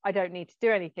now, I don't need to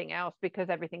do anything else because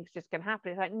everything's just going to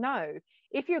happen. It's like, no,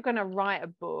 if you're going to write a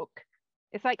book,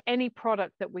 it's like any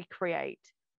product that we create.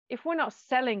 If we're not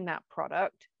selling that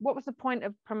product, what was the point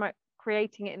of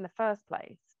creating it in the first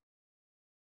place?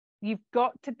 You've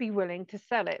got to be willing to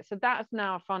sell it. So that's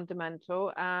now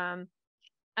fundamental.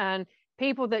 And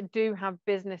people that do have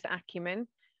business acumen,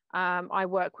 I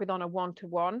work with on a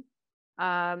one-to-one.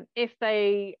 If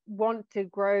they want to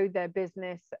grow their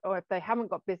business, or if they haven't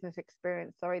got business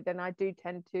experience, then I do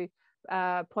tend to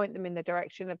point them in the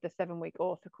direction of the 7-week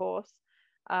author course.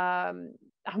 I'm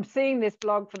seeing this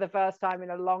blog for the first time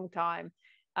in a long time.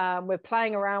 We're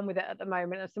playing around with it at the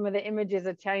moment, and some of the images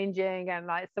are changing, and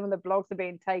like some of the blogs are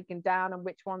being taken down, and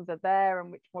which ones are there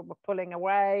and which one we're pulling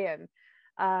away. And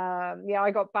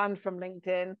I got banned from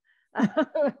LinkedIn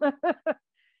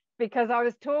because I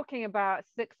was talking about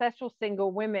successful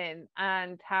single women,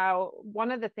 and how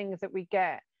one of the things that we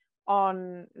get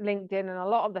on LinkedIn and a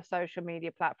lot of the social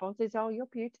media platforms is, oh, you're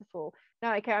beautiful.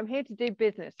 No, okay, I'm here to do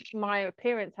business. My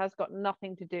appearance has got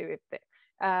nothing to do with it,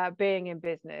 being in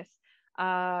business.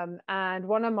 And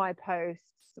one of my posts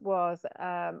was,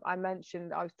 I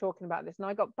mentioned I was talking about this, and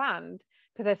I got banned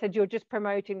because I said, you're just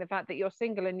promoting the fact that you're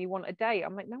single and you want a date.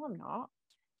 I'm like, no, I'm not.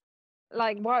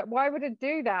 Like, why would it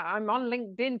do that? I'm on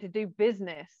LinkedIn to do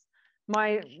business.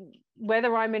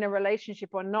 Whether I'm in a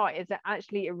relationship or not is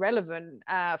actually irrelevant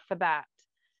for that.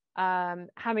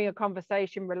 Having a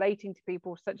conversation, relating to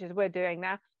people such as we're doing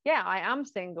now. Yeah, I am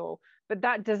single, but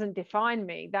that doesn't define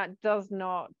me. That does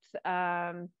not,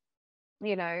 I'm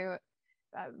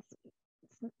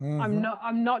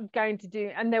not going to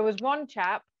do. And there was one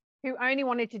chap who only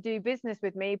wanted to do business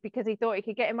with me because he thought he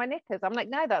could get in my knickers. I'm like,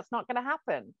 no, that's not going to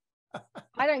happen.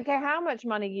 I don't care how much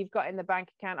money you've got in the bank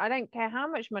account. I don't care how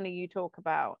much money you talk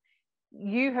about.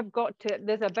 You have got to,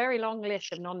 there's a very long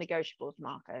list of non-negotiables,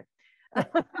 Marco.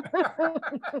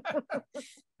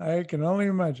 I can only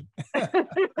imagine.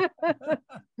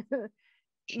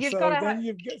 You've So got to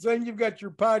then you've got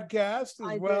your podcast as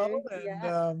I well, do, and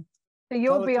yeah. So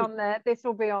you'll tell be us. on there. This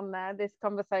will be on there. This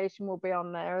conversation will be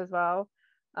on there as well.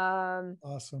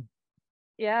 Awesome.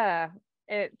 Yeah,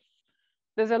 it's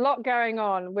there's a lot going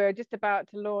on. We're just about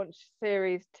to launch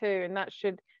series 2, and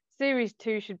series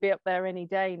 2 should be up there any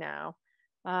day now.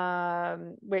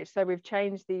 So we've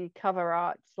changed the cover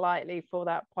art slightly for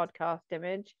that podcast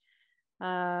image.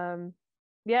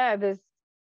 Yeah,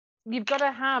 you've got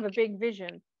to have a big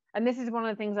vision. And this is one of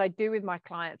the things I do with my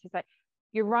clients. It's like,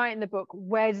 you write in the book,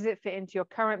 where does it fit into your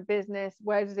current business?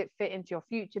 Where does it fit into your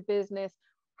future business?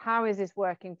 How is this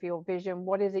working for your vision?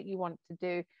 What is it you want to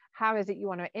do? How is it you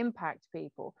want to impact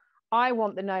people? I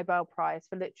want the Nobel Prize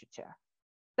for literature.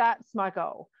 That's my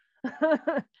goal.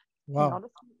 Wow.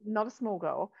 Not a small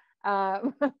goal.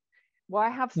 Why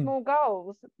have small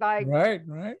goals? Like, right.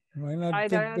 Why not I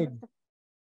think don't big?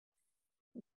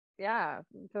 Yeah,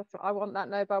 I want that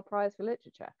Nobel Prize for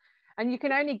literature. And you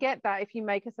can only get that if you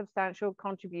make a substantial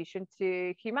contribution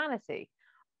to humanity.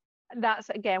 That's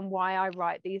again why I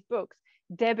write these books.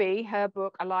 Debbie, her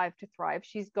book Alive to Thrive,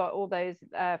 she's got all those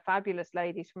fabulous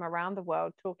ladies from around the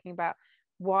world talking about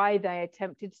why they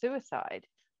attempted suicide.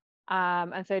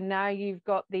 And so now you've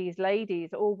got these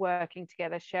ladies all working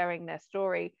together, sharing their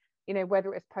story,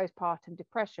 whether it's postpartum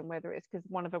depression, whether it's because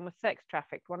one of them was sex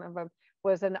trafficked, one of them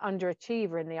was an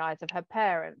underachiever in the eyes of her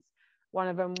parents, one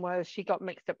of them was she got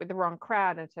mixed up with the wrong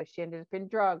crowd, and so she ended up in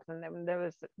drugs, and then there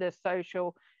was the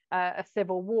social a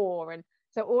civil war, and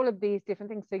so all of these different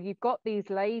things. So you've got these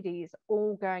ladies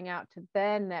all going out to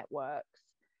their networks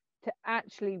to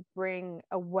actually bring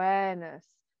awareness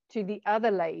to the other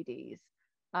ladies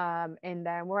in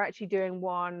there. And we're actually doing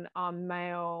one on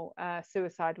male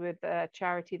suicide with a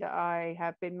charity that I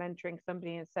have been mentoring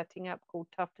somebody in setting up called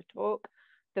Tough to Talk.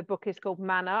 The book is called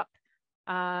Man Up,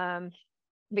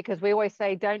 because we always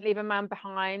say don't leave a man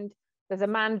behind. There's a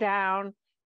man down.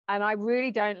 And I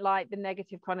really don't like the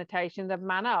negative connotations of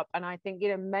man up. And I think,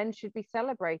 men should be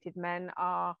celebrated. Men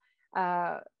are,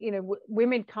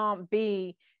 women can't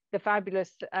be the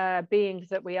fabulous beings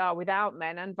that we are without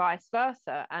men, and vice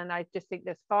versa. And I just think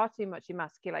there's far too much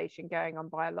emasculation going on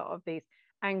by a lot of these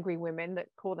angry women that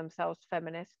call themselves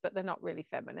feminists, but they're not really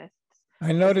feminists.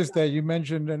 I noticed that you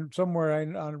mentioned, and somewhere I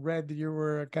read that you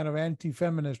were a kind of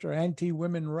anti-feminist or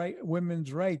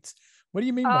women's rights. What do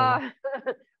you mean by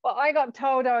that? Well, I got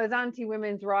told I was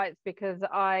anti-women's rights because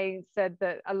I said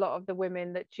that a lot of the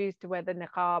women that choose to wear the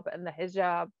niqab and the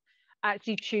hijab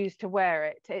actually choose to wear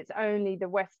it. It's only the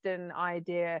Western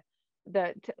idea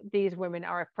that these women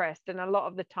are oppressed, and a lot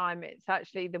of the time it's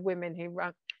actually the women who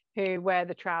wear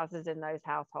the trousers in those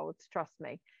households. Trust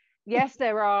me. Yes,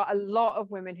 there are a lot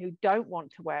of women who don't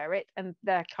want to wear it, and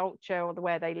their culture or the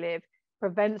where they live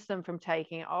prevents them from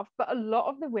taking it off. But a lot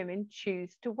of the women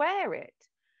choose to wear it.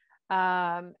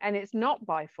 And it's not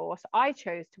by force. I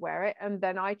chose to wear it, and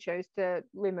then I chose to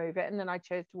remove it, and then I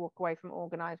chose to walk away from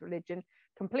organized religion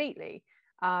completely.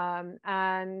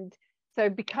 And so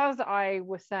because I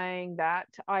was saying that,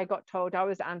 I got told I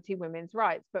was anti-women's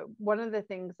rights. But one of the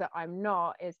things that I'm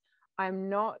not is I'm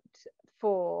not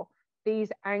for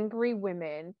these angry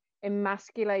women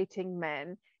emasculating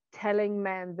men, telling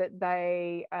men that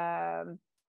they're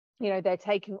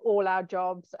taking all our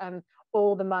jobs and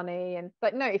all the money. And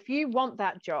but no, if you want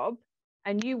that job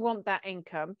and you want that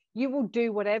income, you will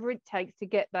do whatever it takes to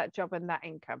get that job and that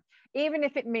income, even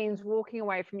if it means walking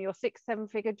away from your 6-7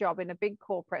 figure job in a big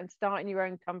corporate and starting your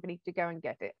own company to go and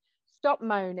get it. Stop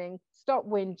moaning, stop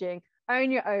whinging, own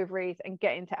your ovaries and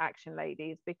get into action,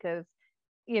 ladies, because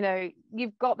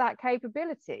you've got that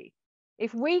capability.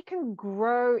 If we can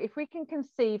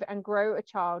conceive and grow a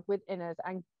child within us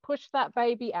and push that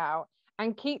baby out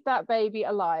and keep that baby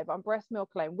alive on breast milk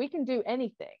alone, we can do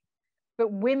anything.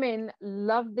 But women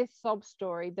love this sob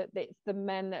story that it's the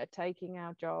men that are taking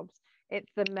our jobs.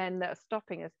 It's the men that are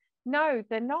stopping us. No,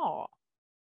 they're not.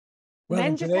 Well,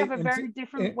 men just have a very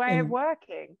different way of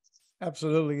working.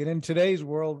 Absolutely. And in today's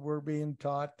world, we're being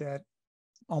taught that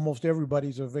almost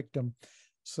everybody's a victim.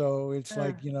 So it's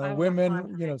like,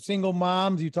 women, single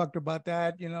moms, you talked about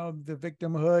that, the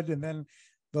victimhood, and then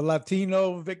the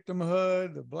Latino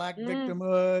victimhood, the Black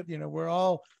victimhood,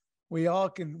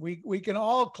 we can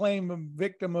all claim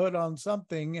victimhood on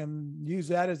something and use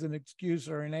that as an excuse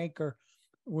or an anchor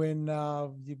when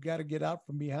you've got to get out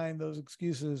from behind those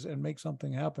excuses and make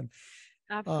something happen.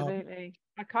 Absolutely.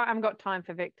 I haven't got time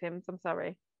for victims. I'm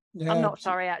sorry. Yeah, I'm not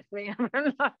sorry, actually.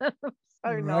 I'm so not.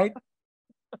 right.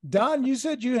 Don, you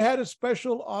said you had a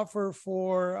special offer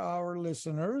for our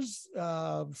listeners,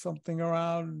 something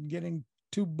around getting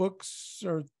 2 books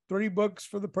or 3 books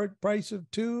for the price of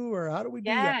 2, or how do we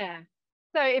do that? Yeah.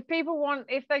 So if people want,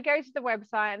 if they go to the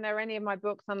website and there are any of my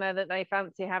books on there that they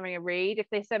fancy having a read, if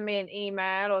they send me an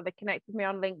email or they connect with me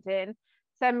on LinkedIn,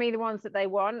 send me the ones that they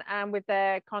want and with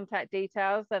their contact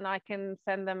details, then I can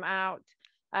send them out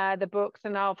the books,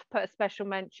 and I'll put a special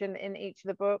mention in each of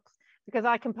the books because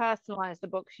I can personalize the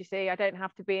books. You see, I don't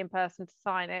have to be in person to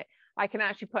sign it. I can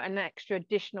actually put an extra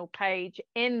additional page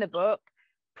in the book,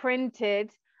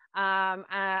 printed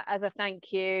as a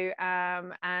thank you,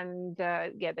 and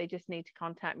yeah, they just need to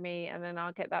contact me and then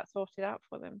I'll get that sorted out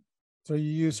for them. So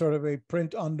you use sort of a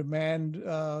print on demand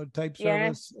type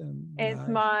Yeah, service, and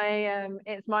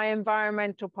it's my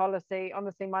environmental policy.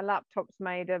 Honestly, my laptop's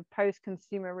made of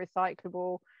post-consumer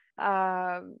recyclable.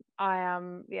 I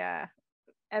am, yeah,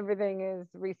 everything is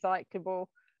recyclable.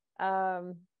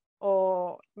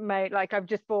 Or made, like, I've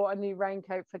just bought a new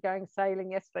raincoat for going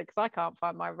sailing yesterday because I can't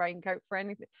find my raincoat for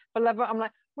anything. But I'm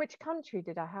like, which country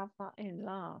did I have that in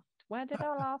last? Where did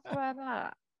I last wear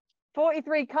that?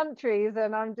 43 countries,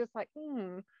 and I'm just like,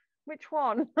 which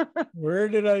one? where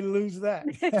did I lose that?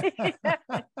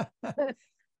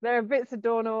 There are bits of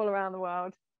dawn all around the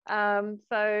world.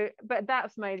 So, but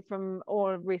that's made from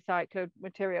all recycled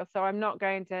material. So I'm not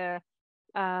going to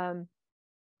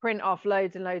print off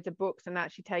loads and loads of books and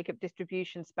actually take up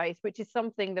distribution space, which is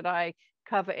something that I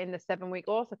cover in the 7-week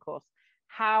author course.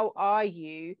 How are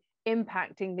you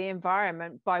impacting the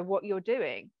environment by what you're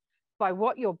doing, by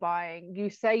what you're buying?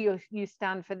 You say you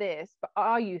stand for this, but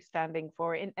are you standing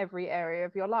for it in every area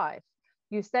of your life?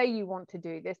 You say you want to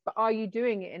do this, but are you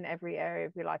doing it in every area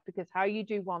of your life? Because how you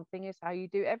do one thing is how you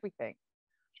do everything.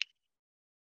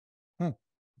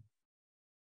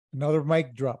 Another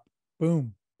mic drop.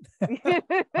 Boom.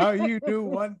 How you do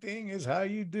one thing is how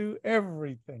you do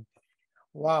everything.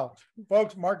 Wow.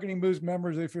 Folks, Marketing Boost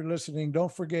members, if you're listening,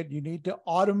 don't forget you need to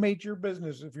automate your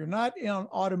business. If you're not in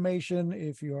automation,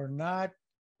 if you're not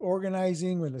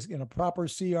organizing in a proper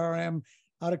CRM,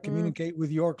 how to communicate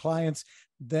with your clients,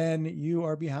 then you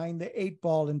are behind the 8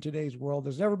 ball in today's world.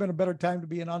 There's never been a better time to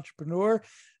be an entrepreneur.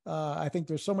 I think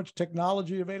there's so much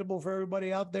technology available for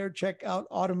everybody out there. Check out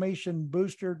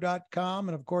automationbooster.com.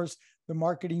 And of course, the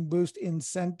Marketing Boost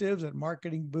incentives at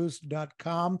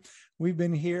marketingboost.com. We've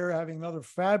been here having another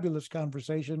fabulous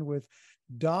conversation with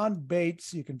Dawn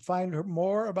Bates. You can find her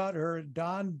more about her at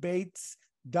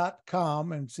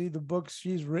dawnbates.com and see the books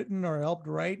she's written or helped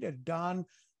write at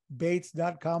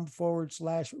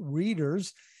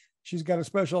dawnbates.com/readers. She's got a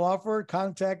special offer.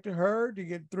 Contact her to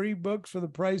get 3 books for the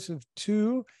price of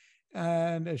 2.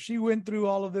 And as she went through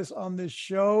all of this on this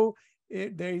show,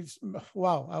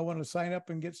 wow, I want to sign up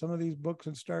and get some of these books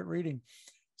and start reading.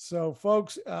 So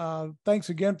folks, thanks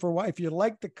again for, if you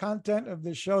like the content of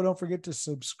this show, don't forget to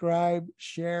subscribe,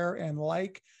 share, and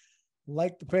like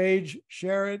the page,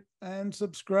 share it, and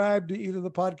subscribe to either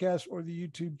the podcast or the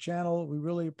YouTube channel. We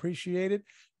really appreciate it.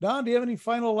 Don, do you have any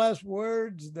final last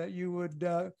words that you would,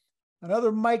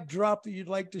 another mic drop that you'd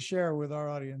like to share with our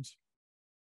audience?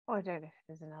 Oh, I don't know if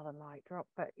there's another mic drop,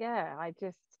 but yeah,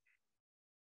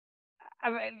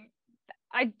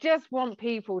 I just want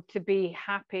people to be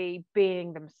happy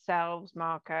being themselves,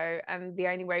 Marco. And the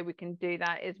only way we can do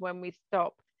that is when we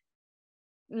stop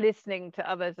listening to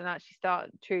others and actually start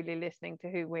truly listening to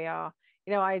who we are.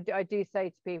 You know, I do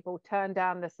say to people, turn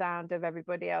down the sound of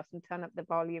everybody else and turn up the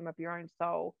volume of your own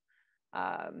soul.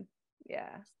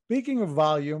 Yeah. Speaking of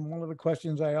volume, one of the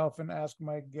questions I often ask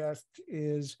my guests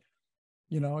is,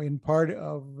 you know, in part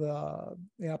of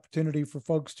the opportunity for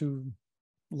folks to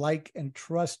like and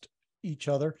trust each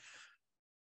other.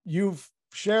 You've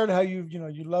shared how you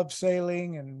love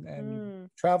sailing and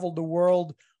you've traveled the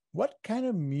world. What kind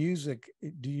of music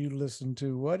do you listen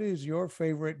to? What is your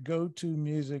favorite go-to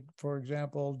music? For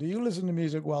example, do you listen to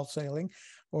music while sailing,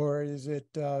 or is it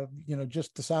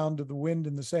just the sound of the wind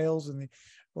and the sails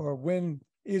or when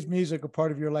is music a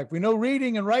part of your life? We know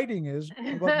reading and writing is.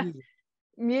 What music?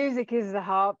 Music is the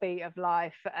heartbeat of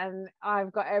life, and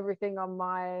I've got everything on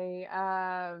my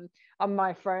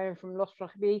phone from Los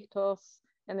Rojitos.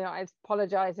 And I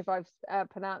apologize if I've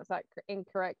pronounced that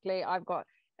incorrectly. I've got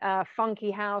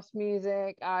funky house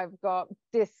music, I've got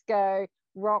disco,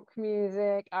 rock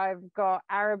music, I've got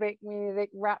Arabic music,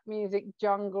 rap music,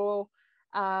 jungle,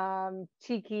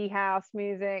 cheeky house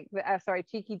music,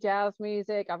 cheeky jazz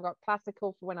music. I've got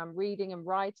classical for when I'm reading and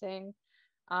writing.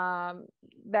 I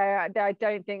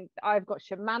don't think I've got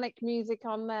shamanic music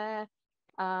on there.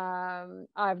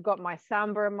 I've got my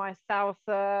samba and my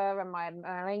salsa and my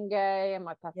merengue and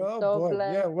my paso Oh doble. boy,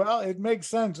 yeah. Well, it makes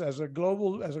sense as a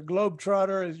globe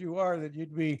trotter as you are, that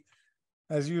you'd be,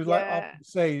 as you like often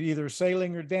say, either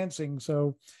sailing or dancing.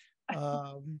 So,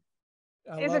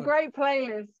 it's a great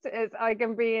playlist. I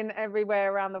can be in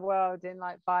everywhere around the world in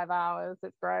like 5 hours.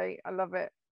 It's great. I love it.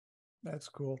 That's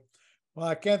cool. Well,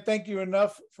 I can't thank you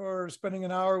enough for spending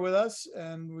an hour with us,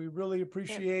 and we really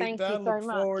appreciate thank that. You so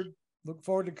much. Look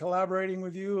forward to collaborating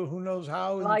with you. Who knows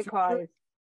how? Likewise.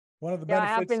 One of the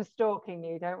benefits. I have been stalking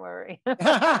you. Don't worry.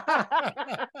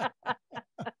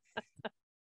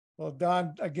 Well,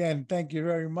 Don, again, thank you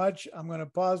very much. I'm going to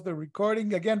pause the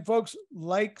recording. Again, folks,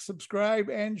 like, subscribe,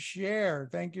 and share.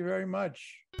 Thank you very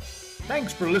much.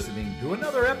 Thanks for listening to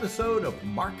another episode of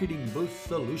Marketing Boost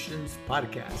Solutions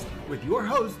Podcast with your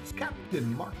hosts,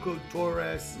 Captain Marco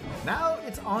Torres. Now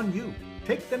it's on you.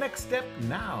 Take the next step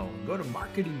now. Go to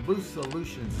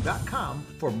marketingboostsolutions.com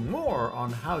for more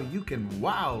on how you can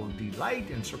wow,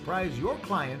 delight, and surprise your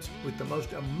clients with the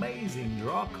most amazing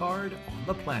draw card on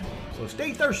the planet. So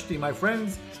stay thirsty, my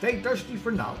friends. Stay thirsty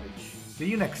for knowledge. See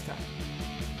you next time.